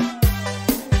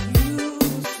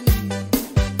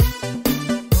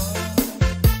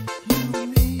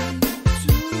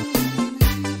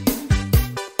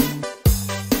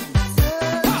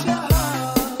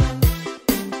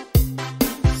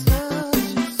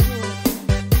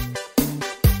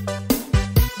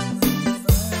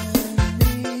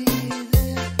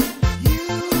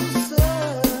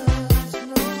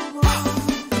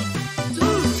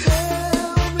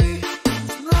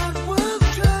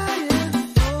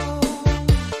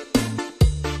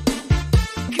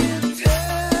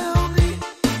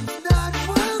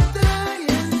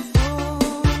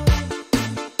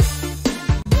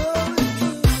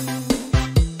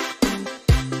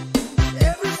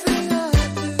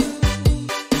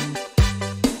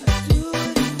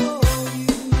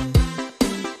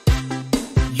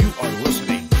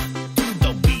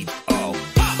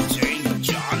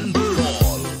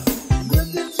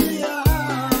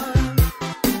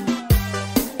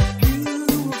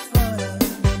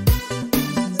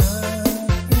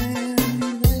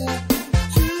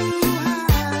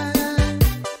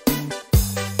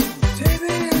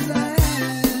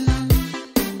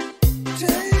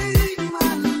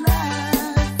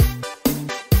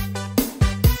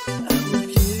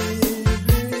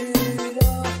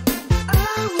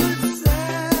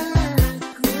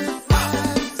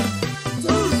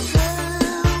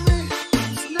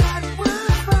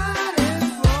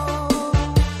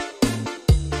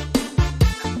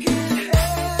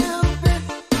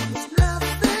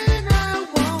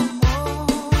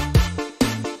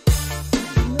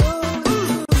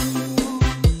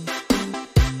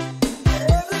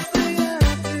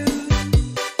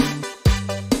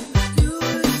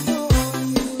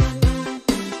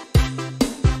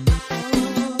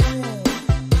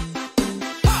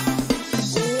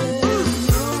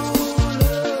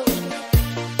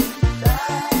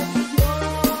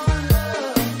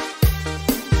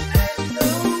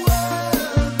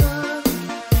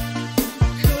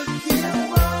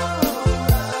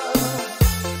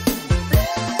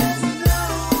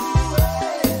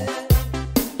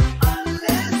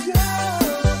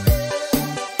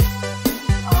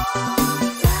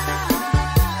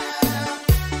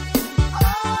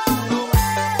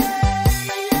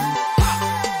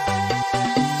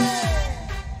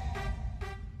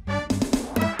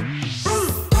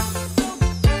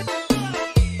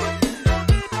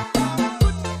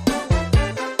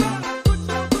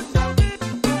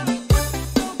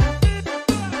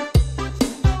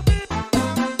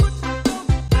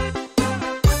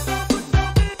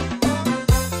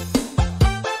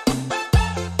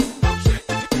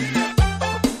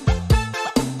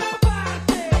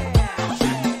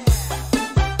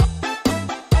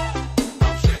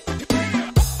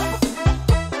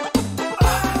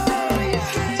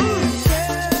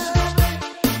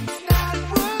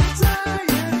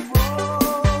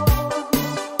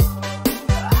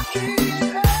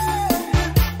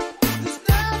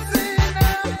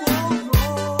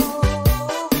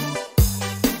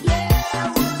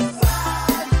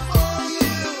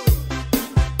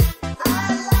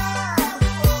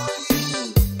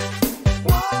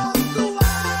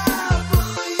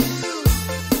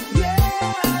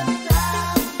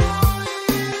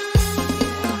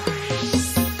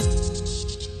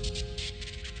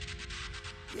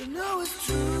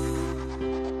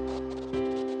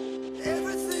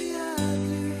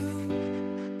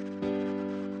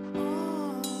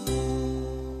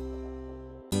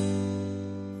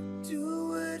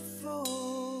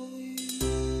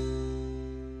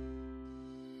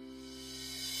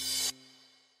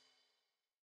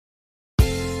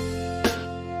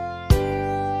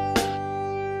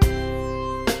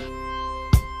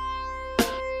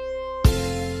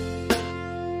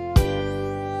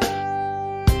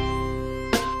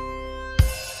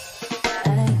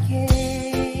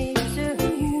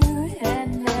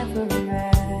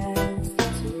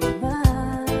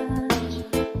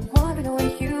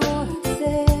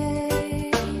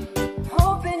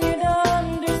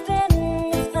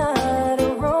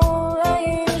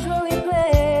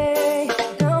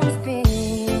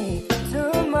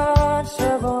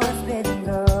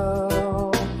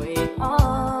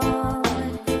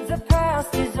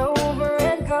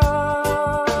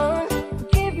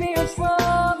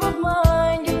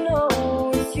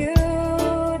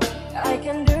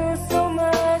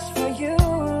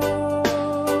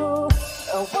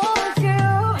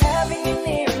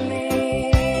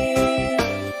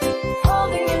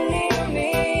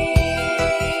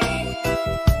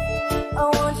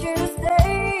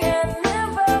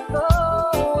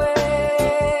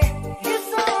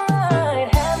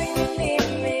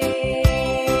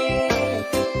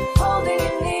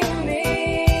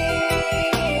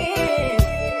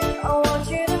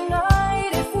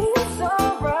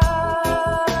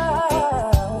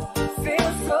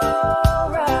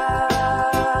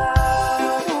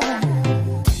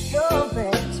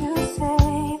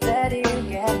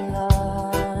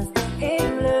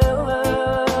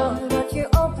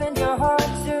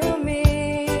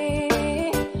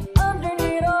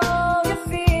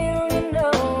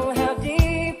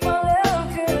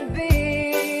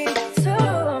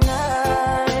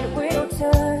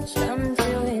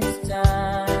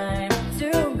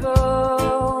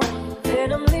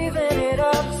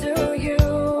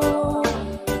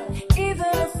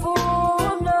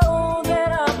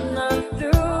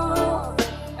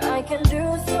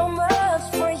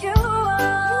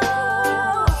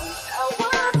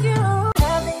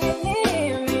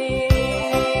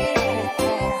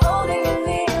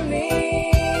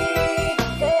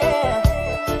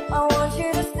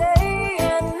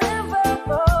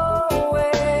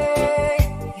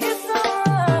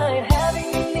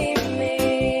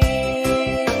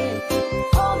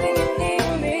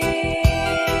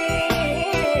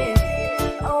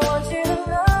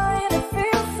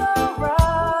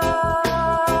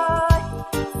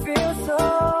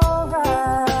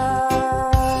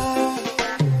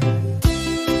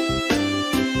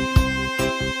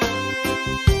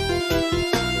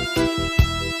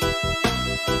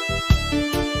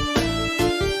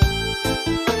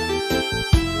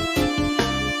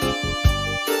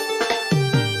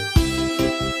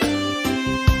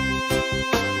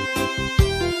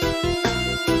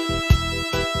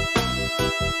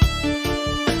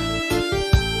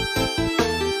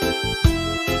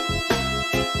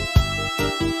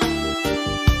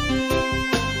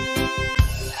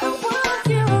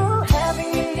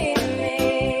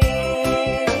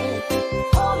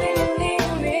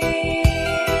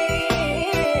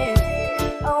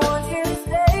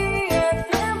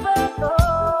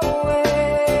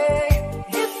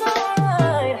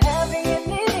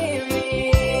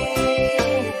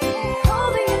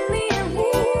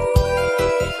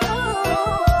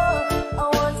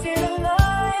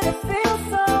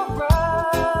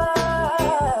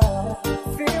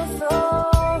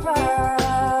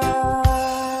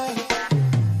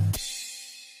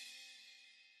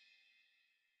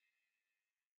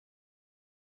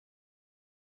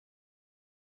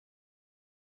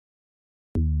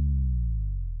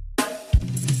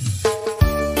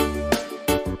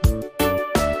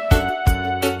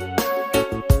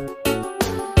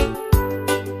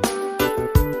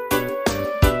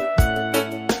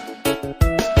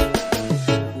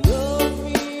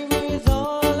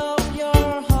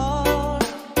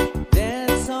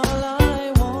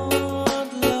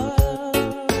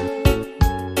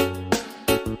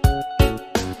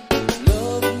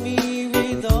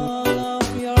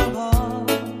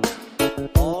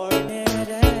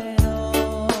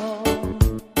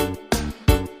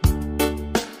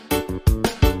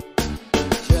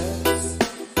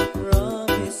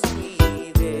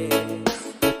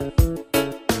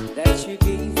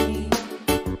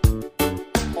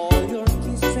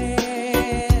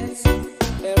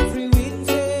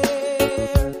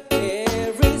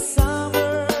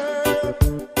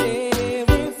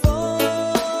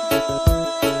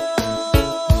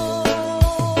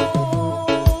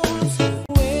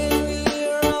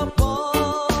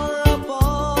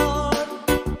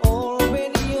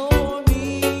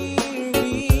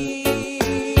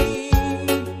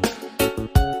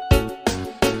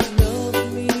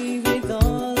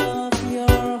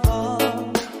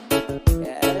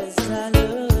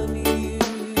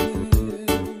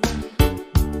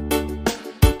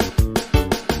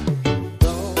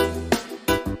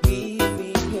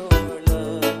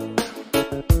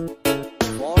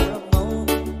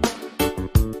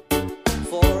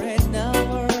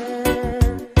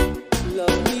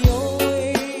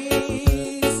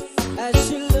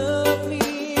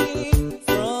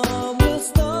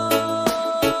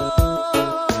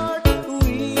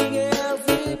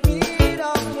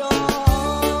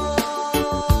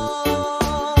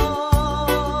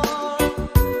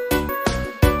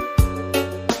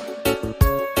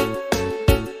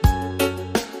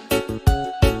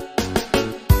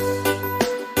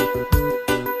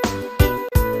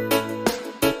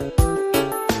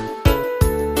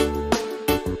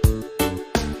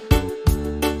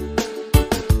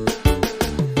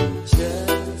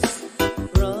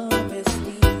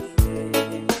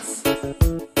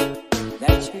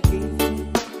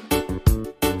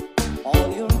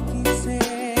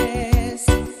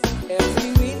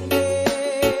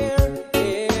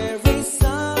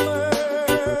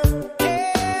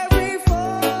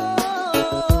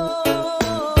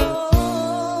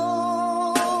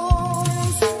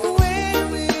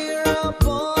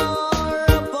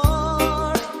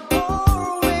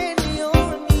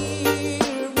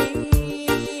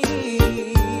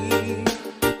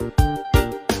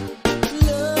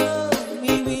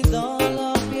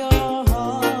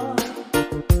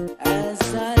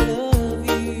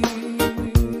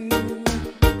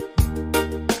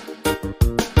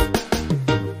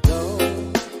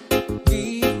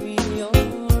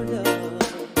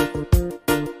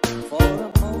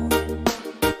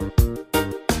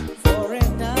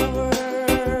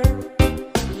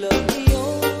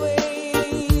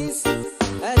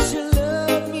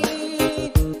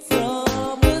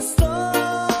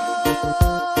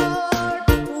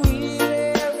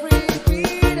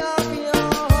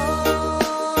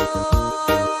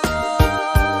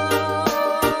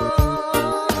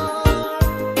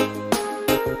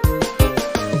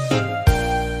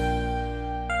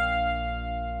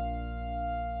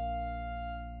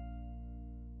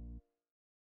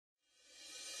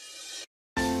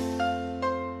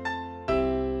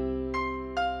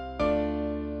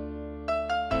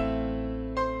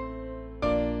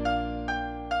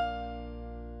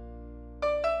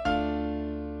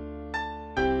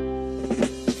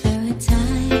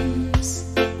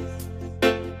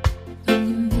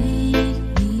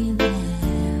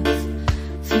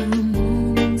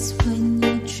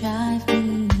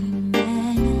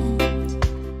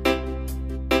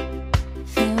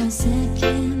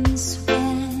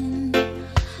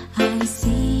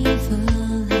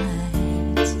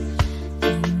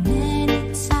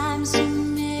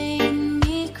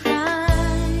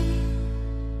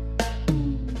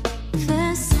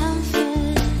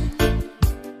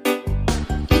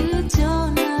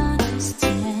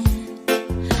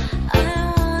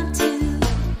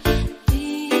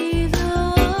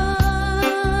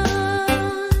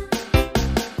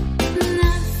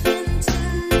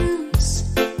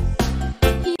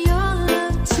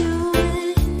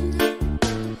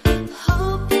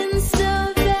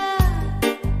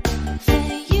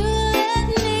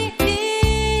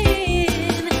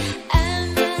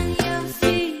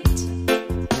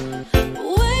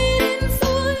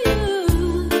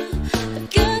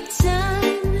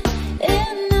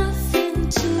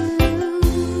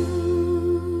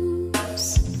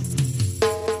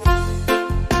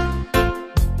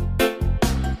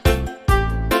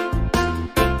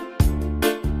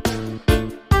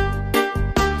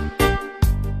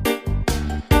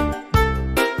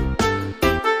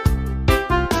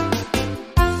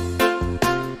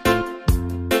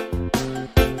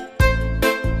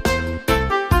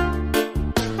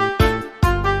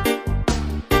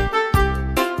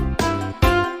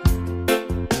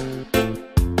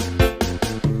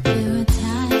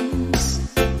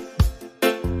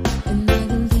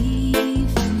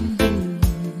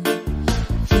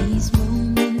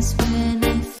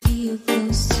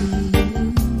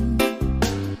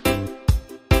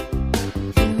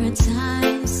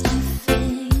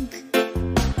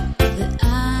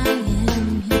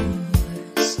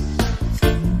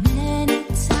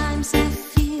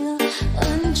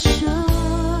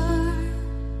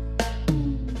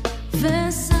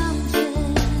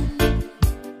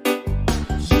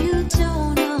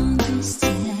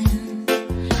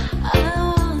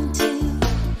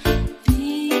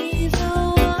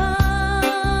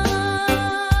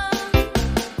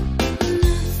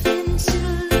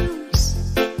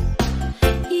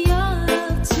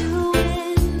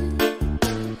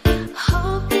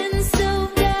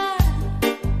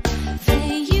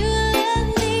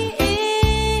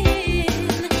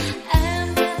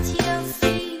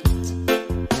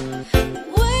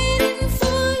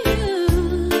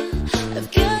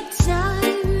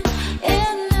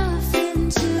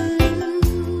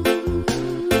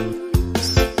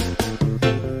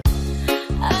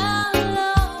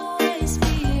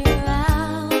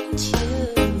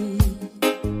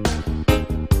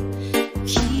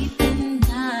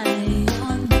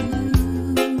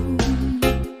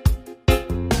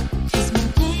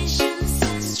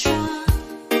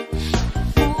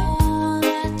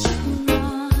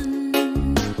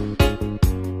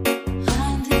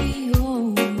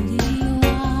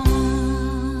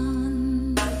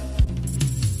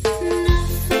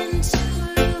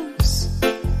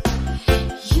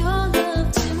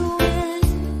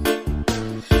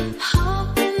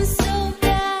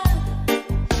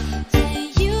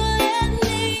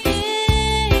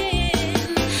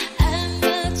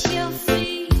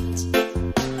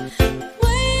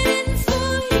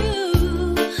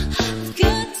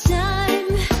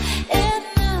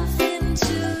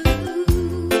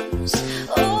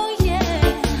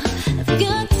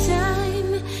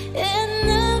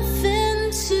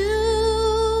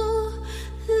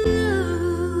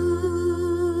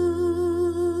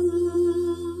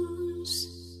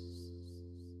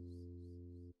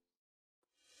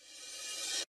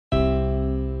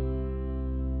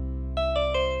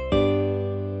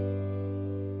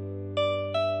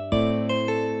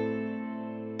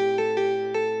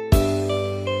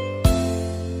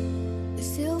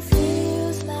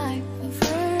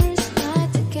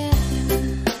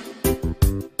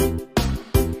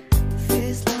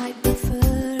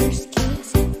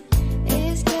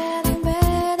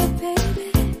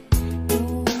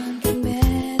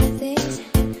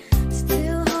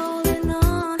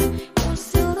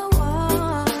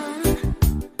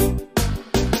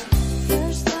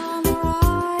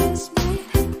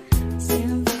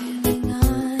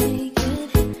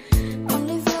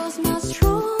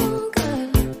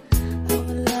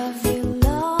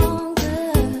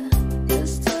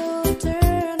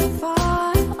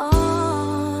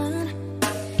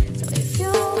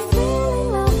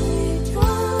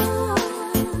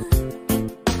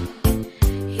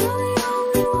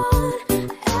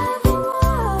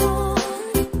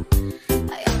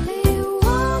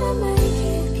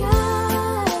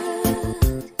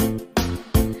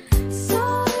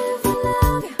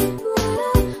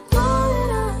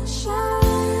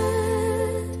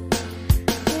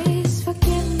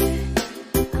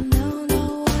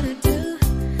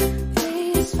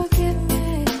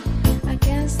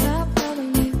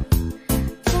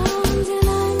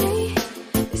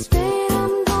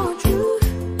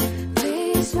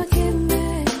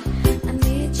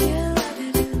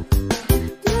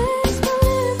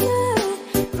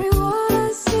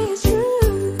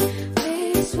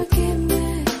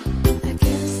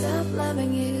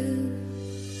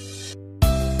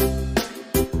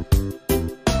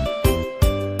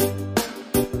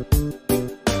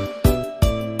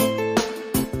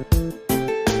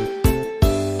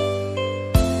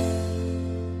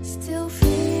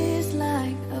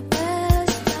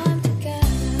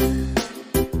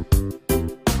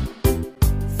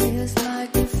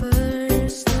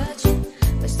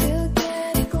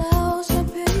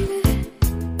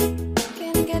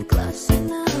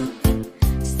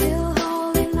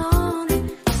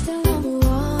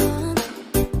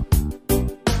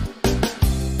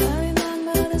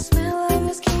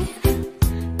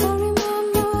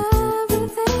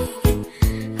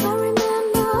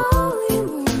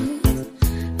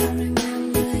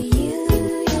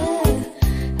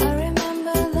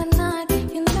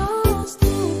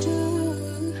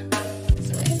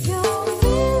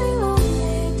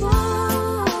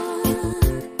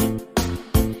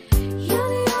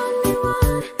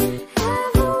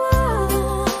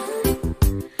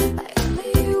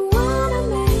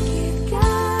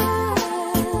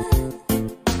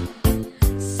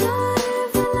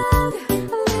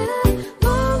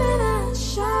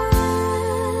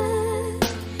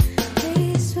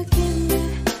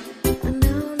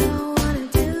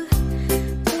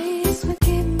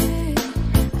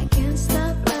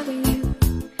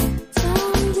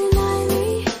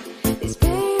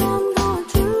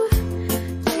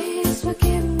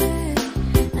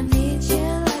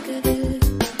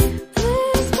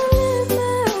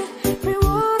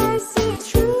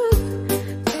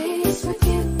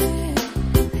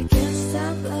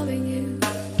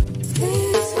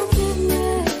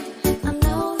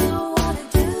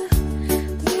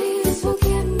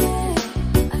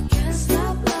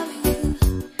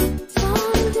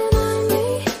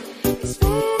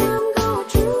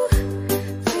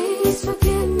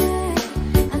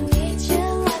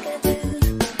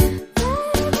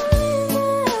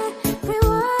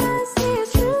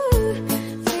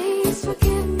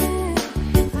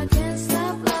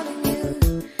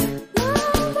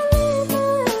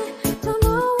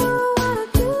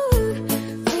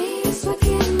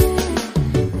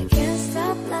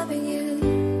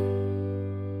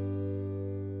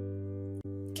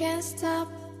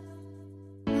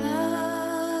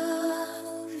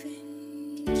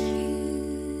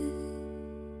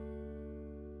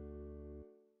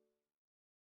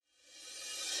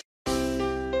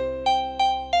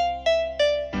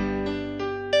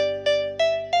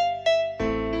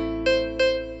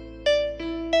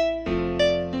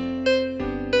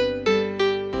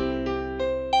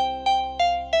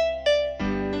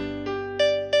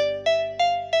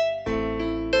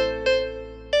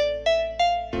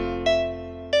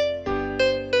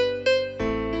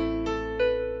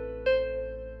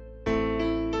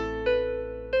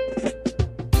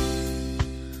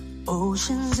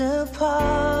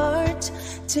 apart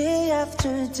day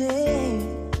after day,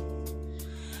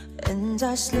 and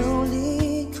I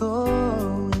slowly go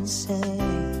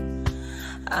insane.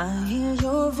 I hear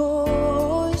your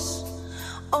voice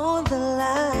on the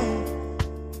line,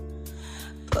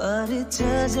 but it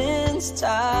doesn't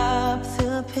stop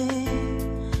the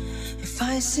pain. If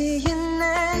I see you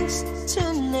next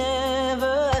to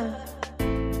never,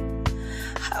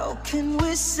 how can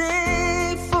we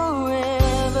say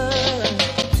forever?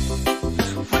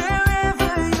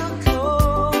 Wherever you go,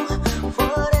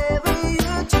 whatever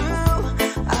you do,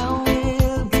 I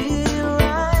will be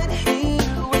right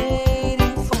here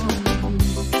waiting for you.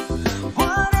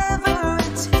 Whatever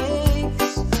it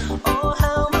takes, oh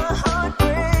how my heart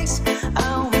breaks, I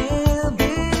will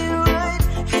be right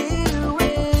here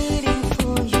waiting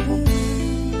for you.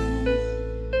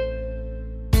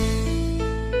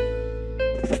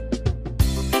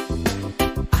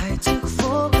 I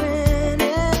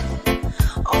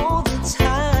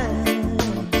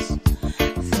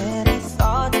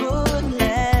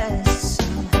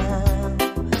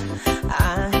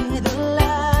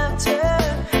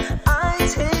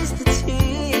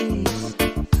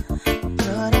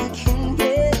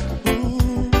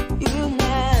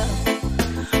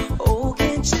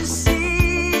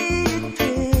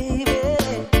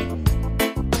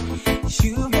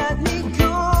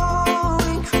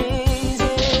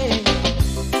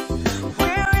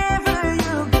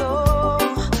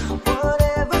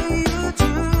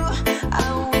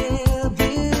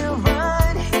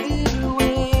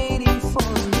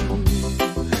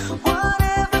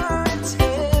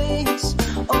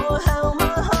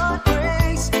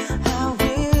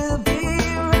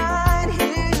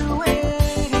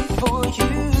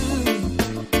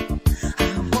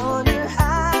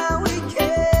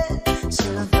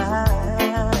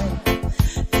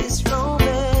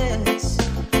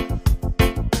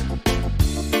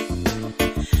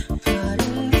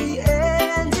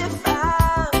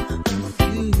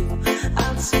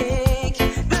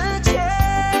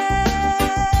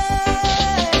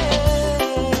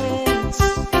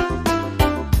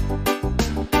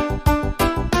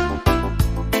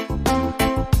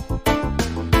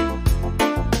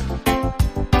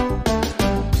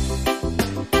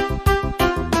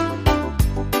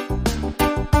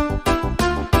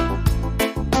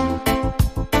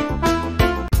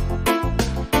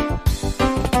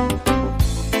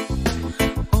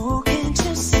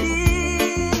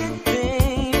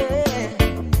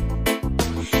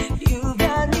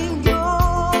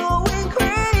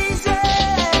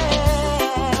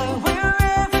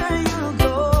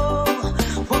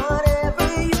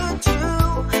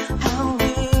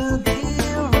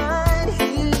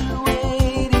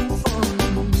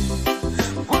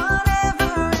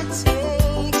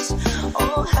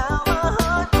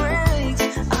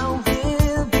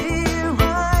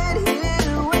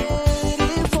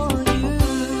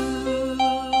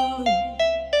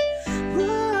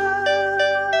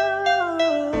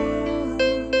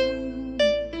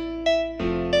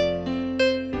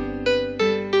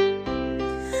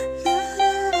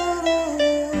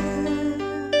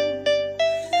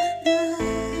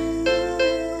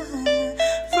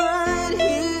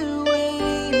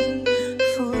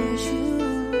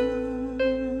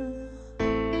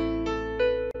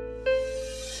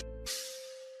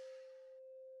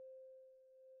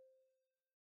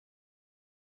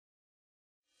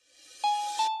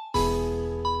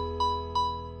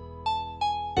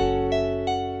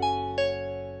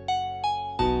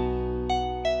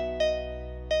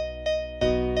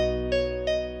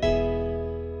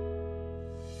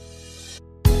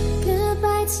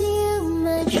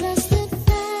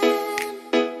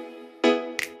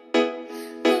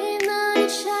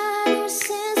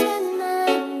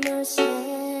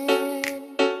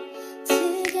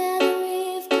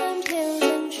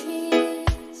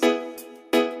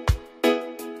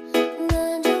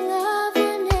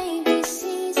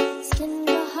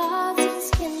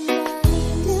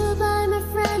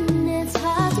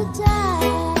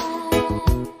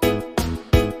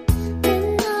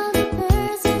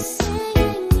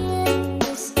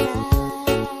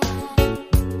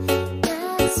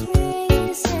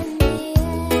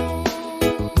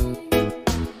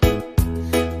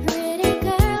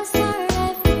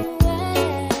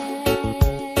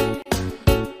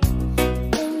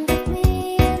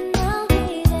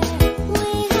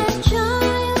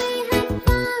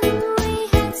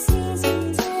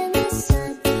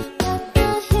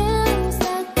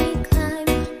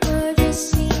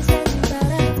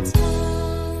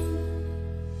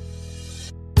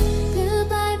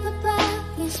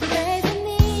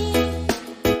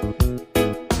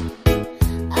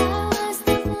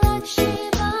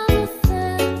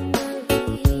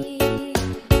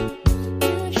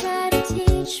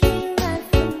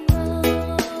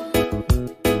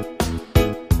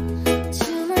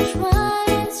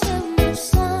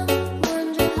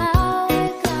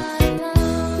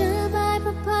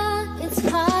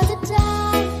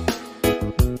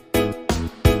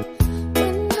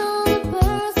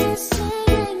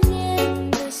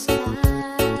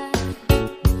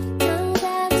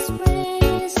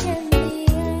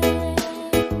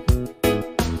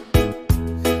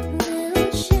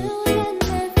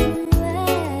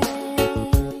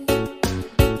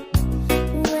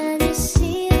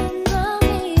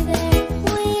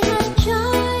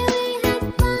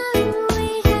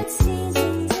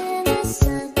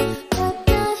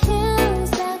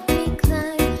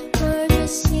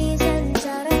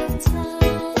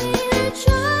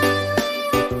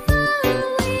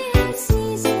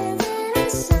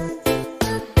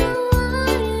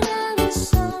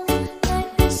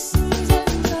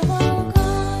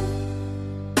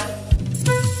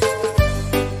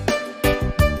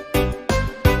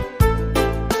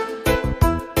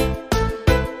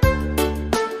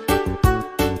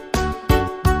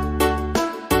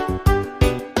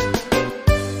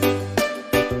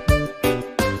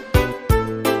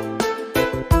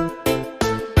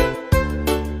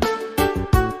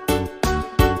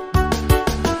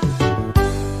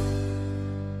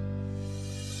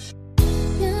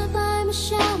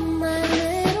bombshell, my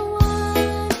little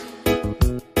one.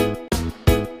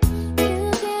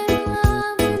 You gave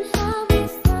love and helped me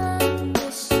find the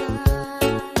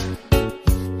sun.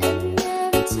 And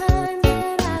every time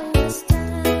that I was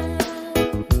down,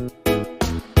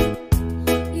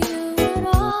 you would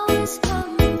always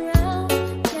come around.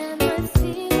 Get my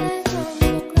feet back on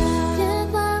the ground. Dear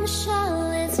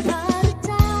bombshell, it's gotta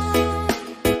die.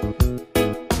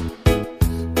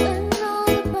 When all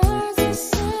the birds are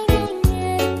singing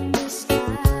in the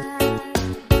sky,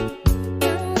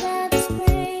 now that the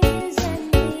spring is in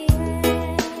the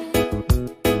air,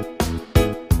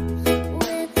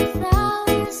 with the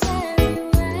flowers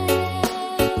everywhere,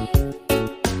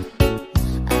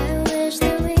 I wish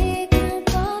that we could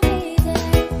both be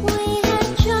there. We had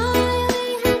joy, we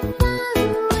had fun,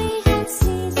 we had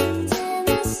seasons in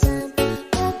the sun,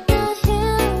 but the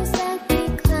hills that we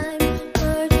climbed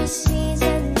were just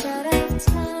seasons out of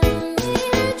time. We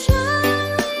had joy,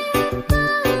 we had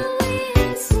fun, we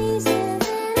had seasons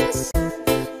in the sun,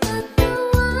 but the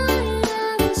wine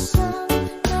never sung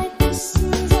like the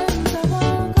seasons are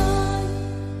all gone.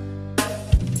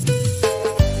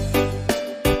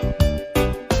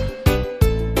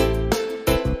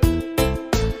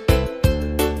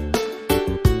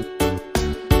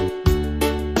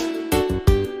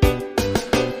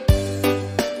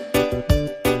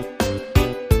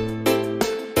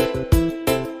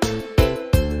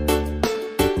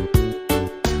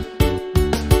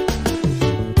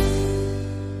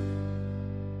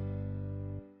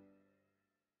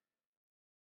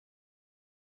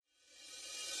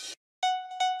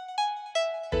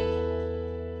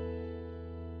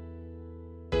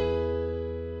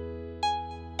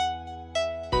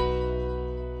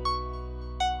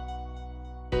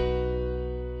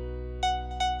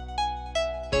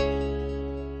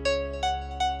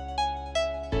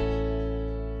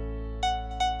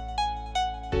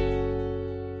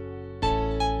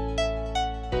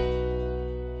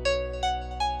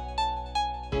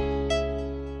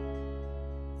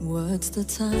 What's the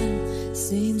time?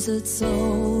 Seems it's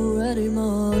already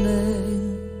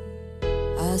morning.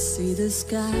 I see the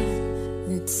sky,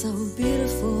 it's so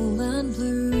beautiful and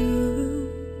blue.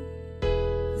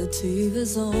 The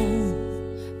TV's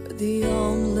on, but the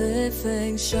only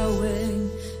thing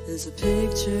showing is a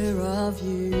picture of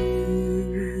you.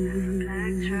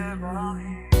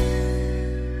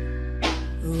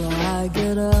 I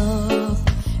get up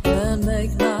and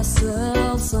make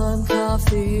myself some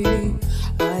coffee.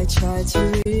 I try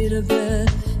to read a bit,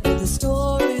 but the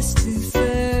story's too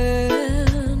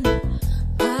thin.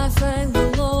 I thank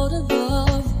the Lord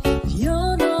above, but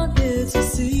you're not here to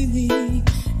see me in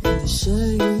the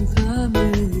shade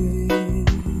coming.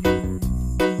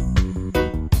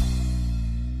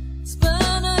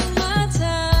 Spending my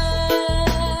time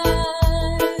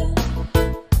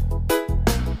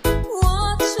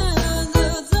watching the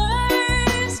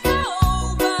days go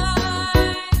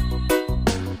by,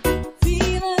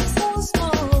 feeling so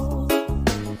small.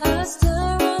 I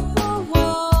stare at the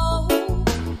wall,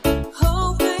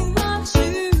 hoping that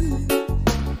you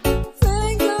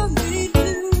think of me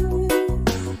too.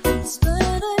 I'm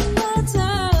spending my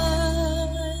time.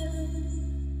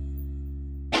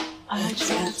 I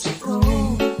tried to go,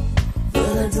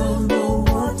 but I don't know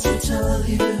what to tell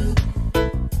you.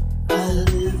 I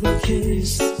leave a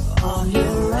kiss on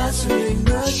your answering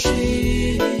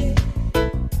machine.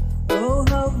 Oh,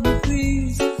 help me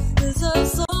please, is there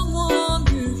someone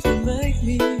who can make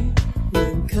me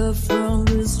wake up from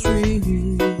this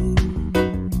dream?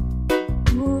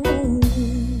 Ooh.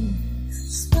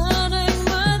 Spending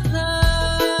my time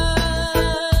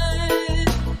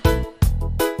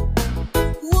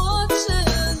watching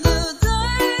the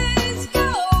days go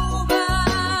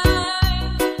by,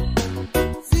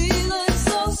 feeling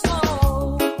so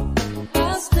small. I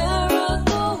stare at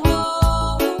the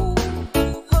wall,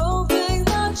 hoping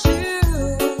that you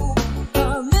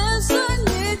are missing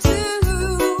me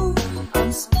too.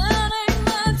 I'm spending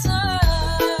my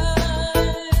time.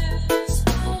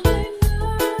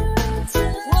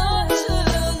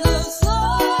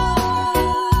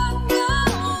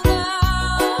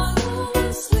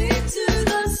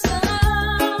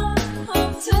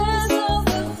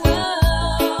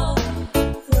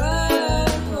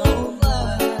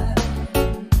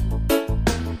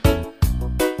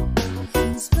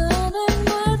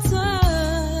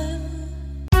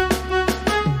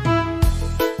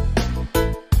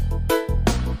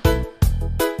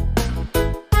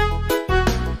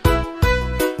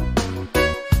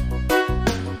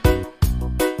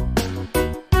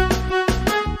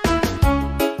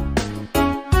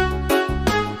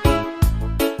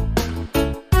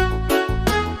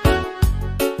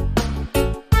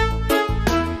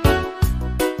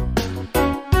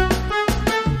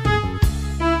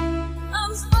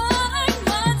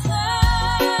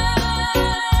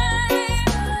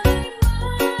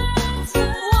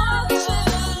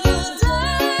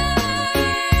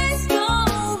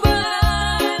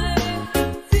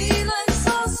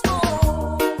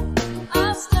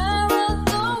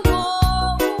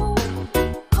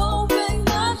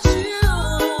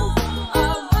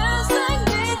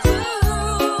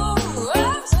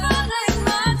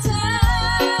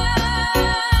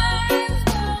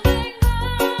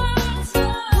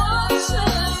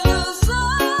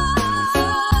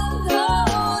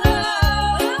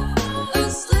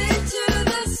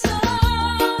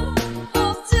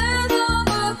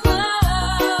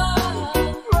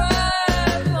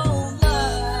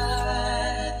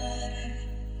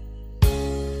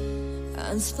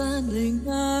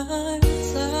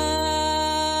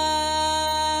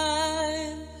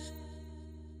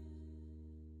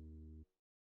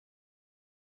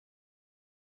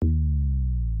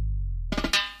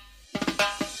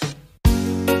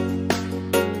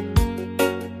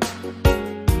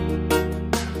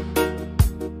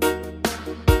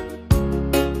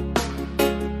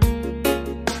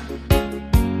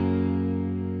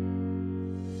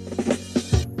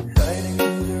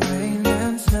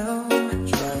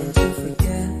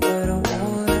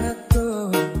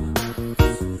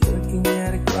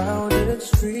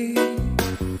 free,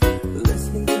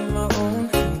 listening to my own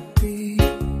heartbeat.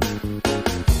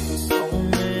 So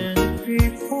many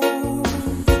people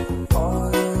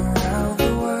all around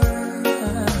the world.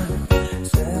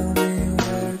 Tell me,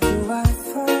 where do I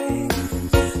find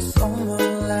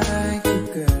someone like you,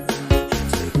 girl?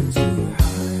 Take me to your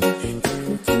heart, take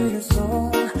me to your soul.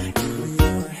 Give me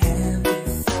your hand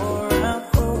before I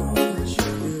hold.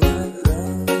 Show me what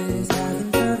love is,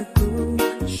 haven't got a clue.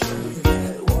 Show me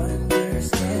that wonders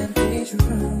can't be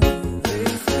true. They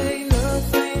say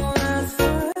nothing lasts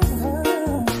forever.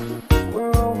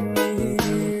 We're only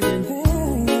here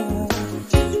today.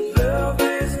 Love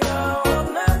is now or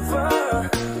never.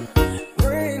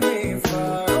 Bring me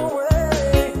far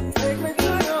away. Take me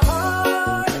to your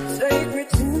heart, take me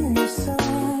to your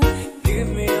soul. Give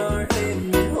me your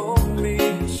hand and hold me.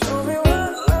 Show me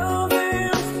what love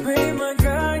is. Be my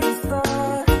guiding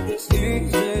star. It's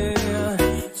easy.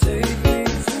 Take me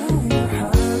to your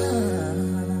heart.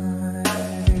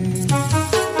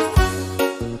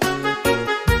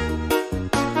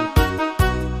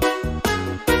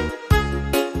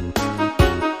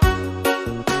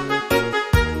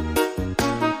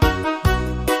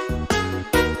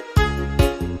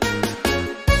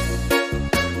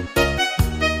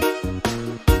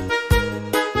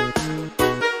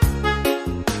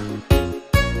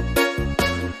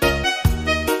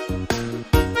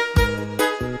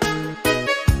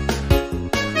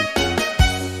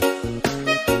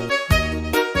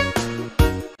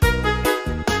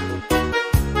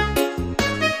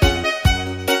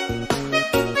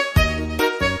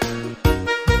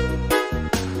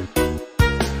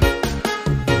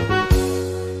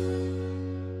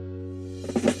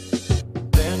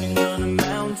 Standing on a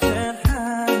mountain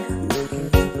high, looking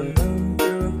at the moon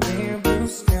through a clear blue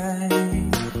sky.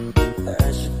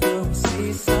 I should go and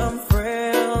see some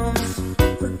friends,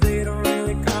 but they don't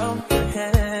really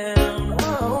comprehend.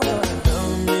 Oh,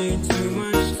 don't need too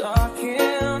much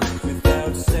talking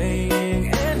without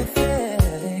saying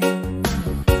anything.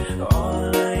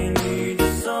 All I need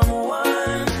is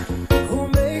someone who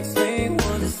makes me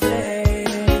want to stay.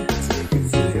 Take me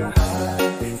to your heart,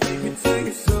 take me to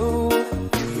your soul.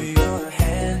 Give me your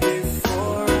hand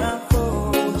before I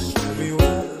hold. Show me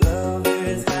what love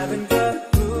is, haven't got a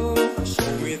clue.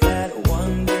 Show me that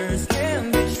wonders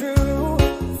can be true.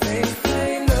 They say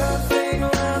nothing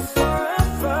lasts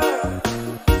forever.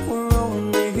 We're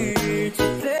only here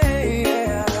today.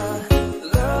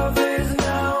 Love is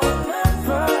now or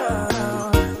never.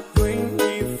 Bring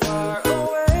me far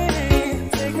away.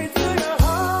 Take me to your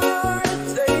heart,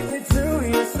 take me to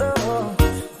your soul.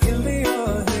 Give me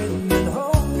your hand and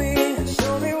hold me.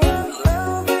 Show me what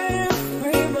love is.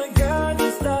 Be my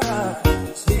guiding star.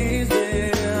 It's easy.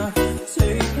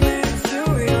 Take me to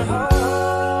your heart.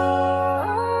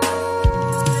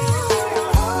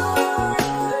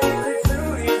 Take me to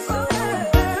your soul.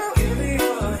 Give me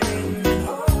your hand and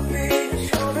hold me.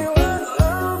 Show me what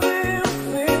love is.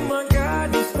 Be my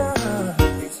guiding star.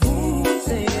 It's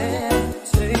easy.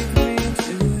 Take me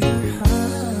to your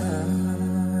heart.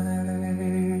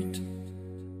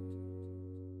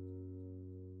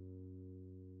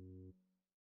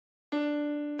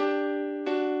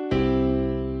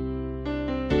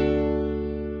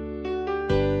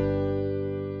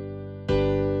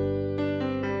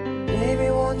 Baby,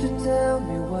 won't you tell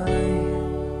me why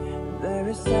there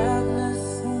is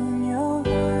sadness in your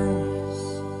eyes?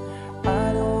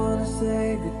 I don't wanna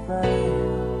say goodbye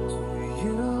to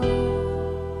you.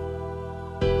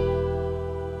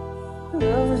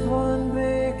 Love is one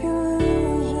big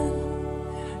illusion.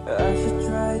 I should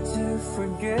try to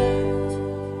forget,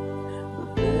 but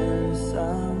there is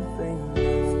something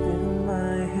left in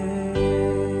my head.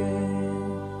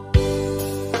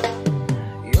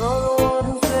 You're the one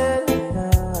who set it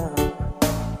up.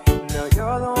 Now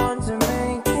you're the one to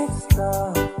make it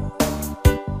stop.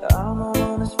 I'm the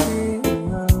one who's feeling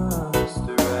lost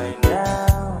right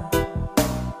now.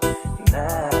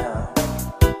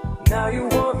 Now you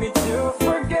want me to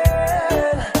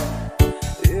forget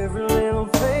every little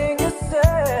thing you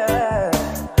said,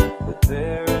 but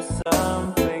there is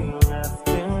something left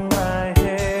in my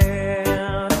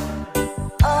head.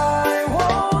 I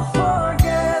won't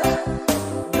forget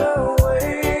the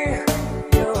way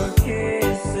you're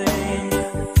kissing,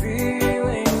 the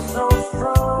feeling so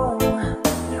strong.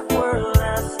 We're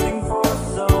lasting for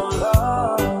so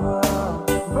long,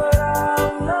 but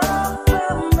I'm not the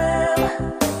man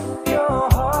your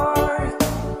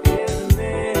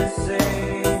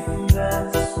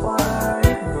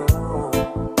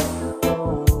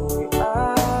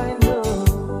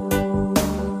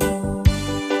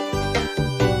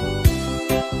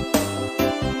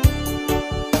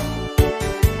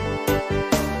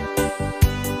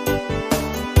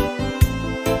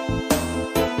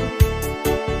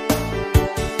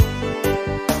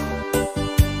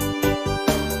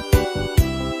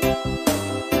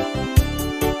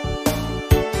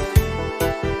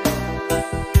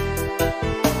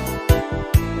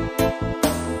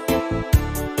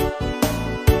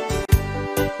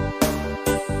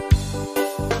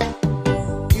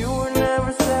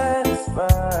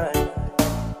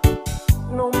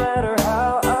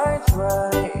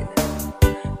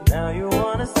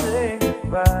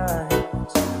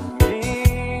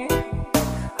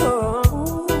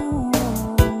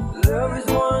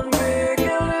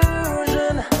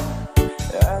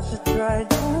should try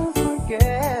to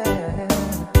forget,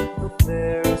 but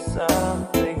there is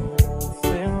something else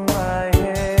in my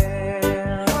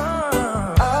head.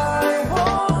 I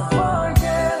won't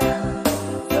forget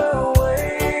the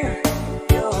way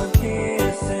you're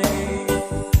kissing,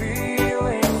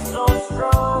 feeling so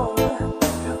strong.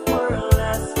 We're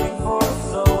lasting for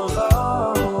so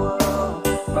long,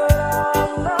 but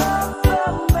I'm not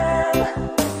the man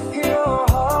your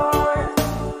heart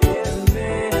is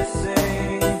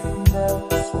missing.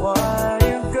 That's why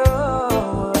you go.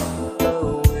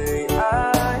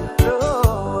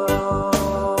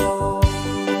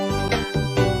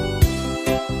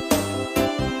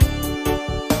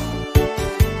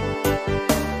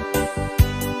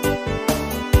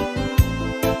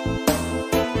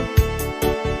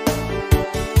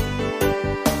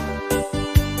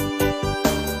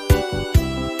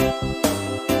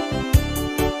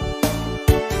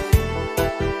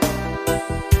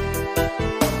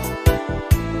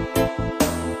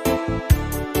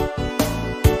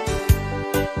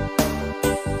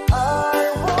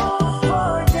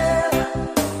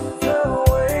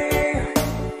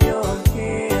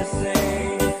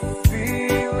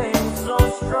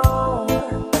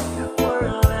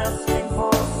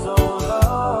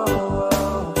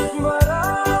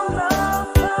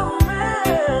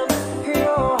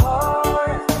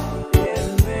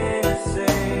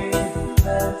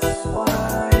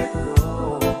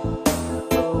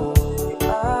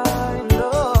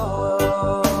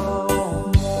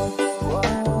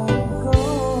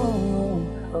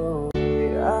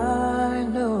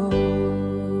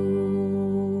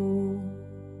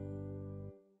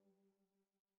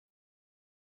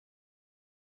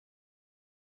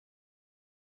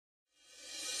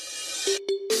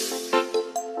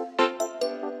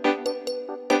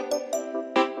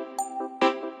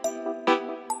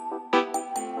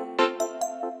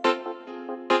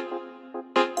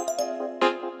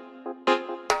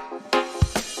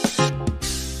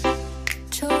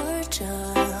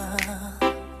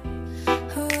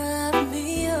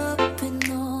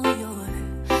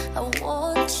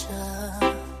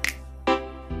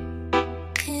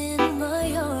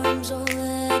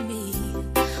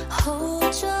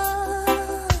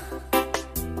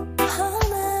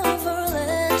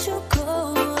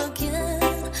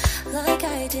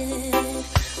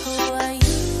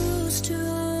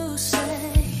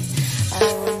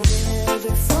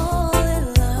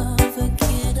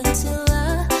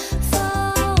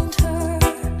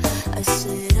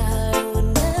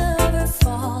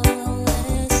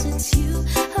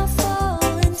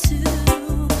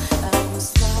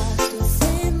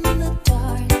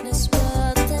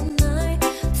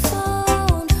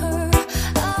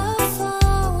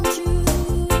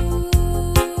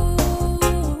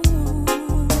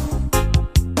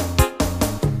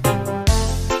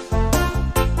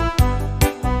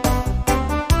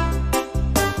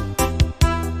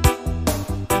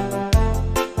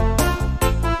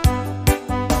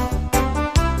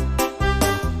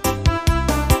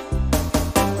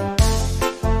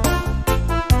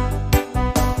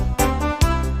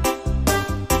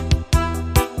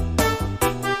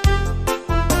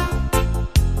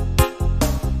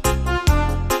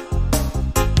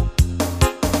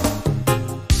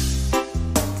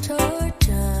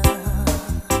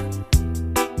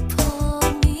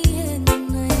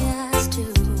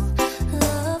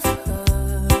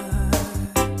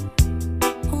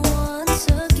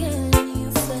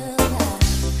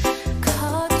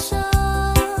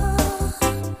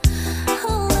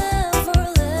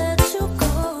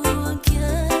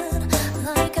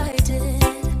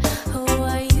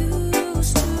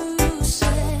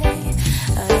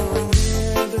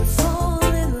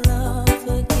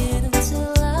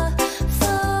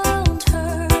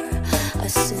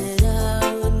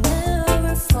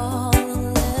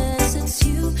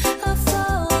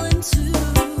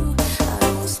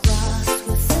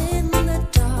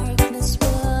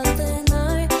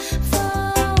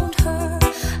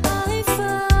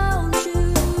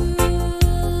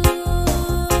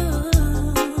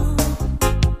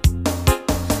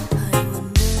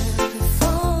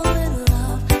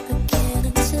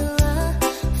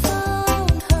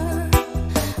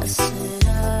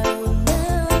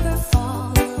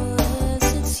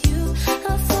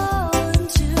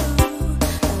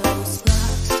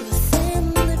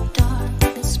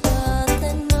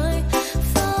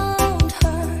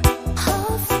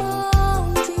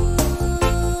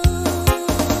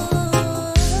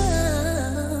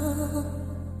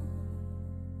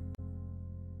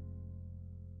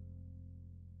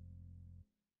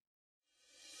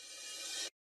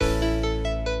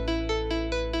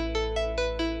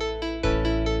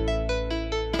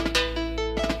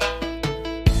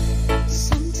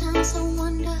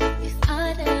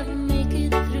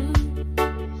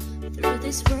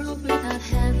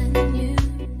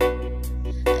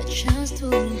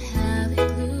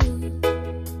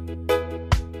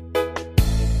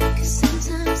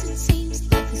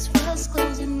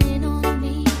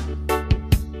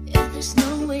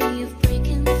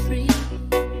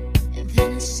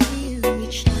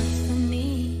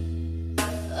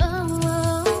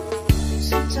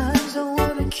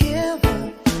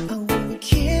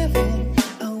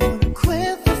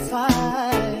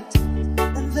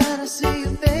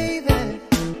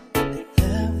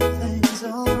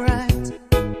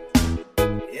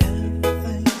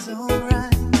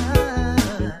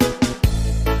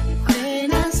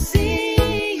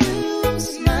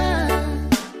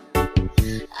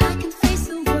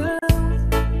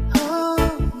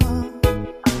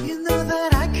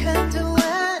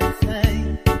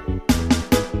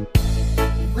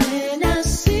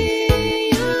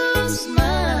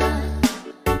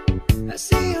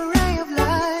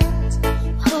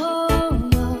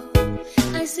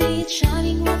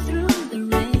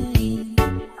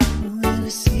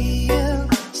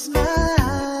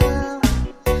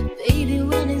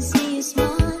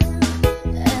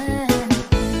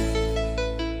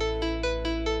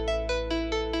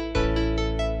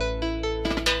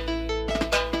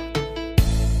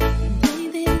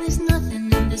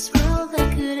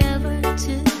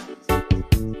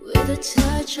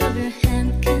 touch of your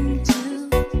hand can do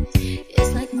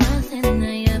is like nothing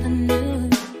I ever knew.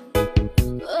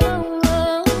 Oh,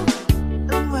 oh.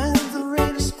 And when the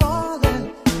rain is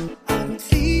falling, I don't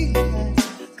feel it,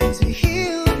 'cause you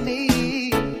heal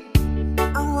me.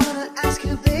 I wanna ask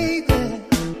you, baby,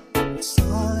 it's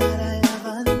all that I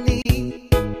ever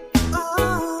need.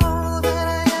 All that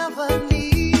I ever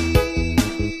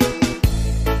need.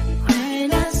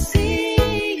 When I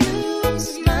see you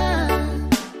smile,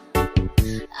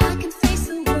 I can face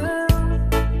the world.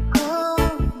 Oh,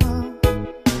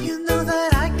 you know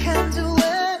that I can do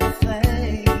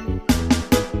anything.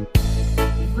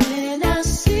 When I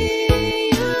see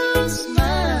you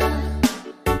smile,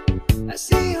 I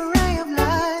see a ray of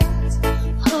light.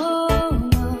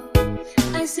 oh,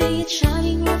 I see it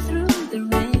shining right through the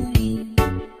rain.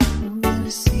 When I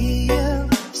see you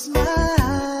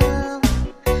smile,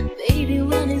 Baby,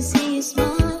 when I see you smile,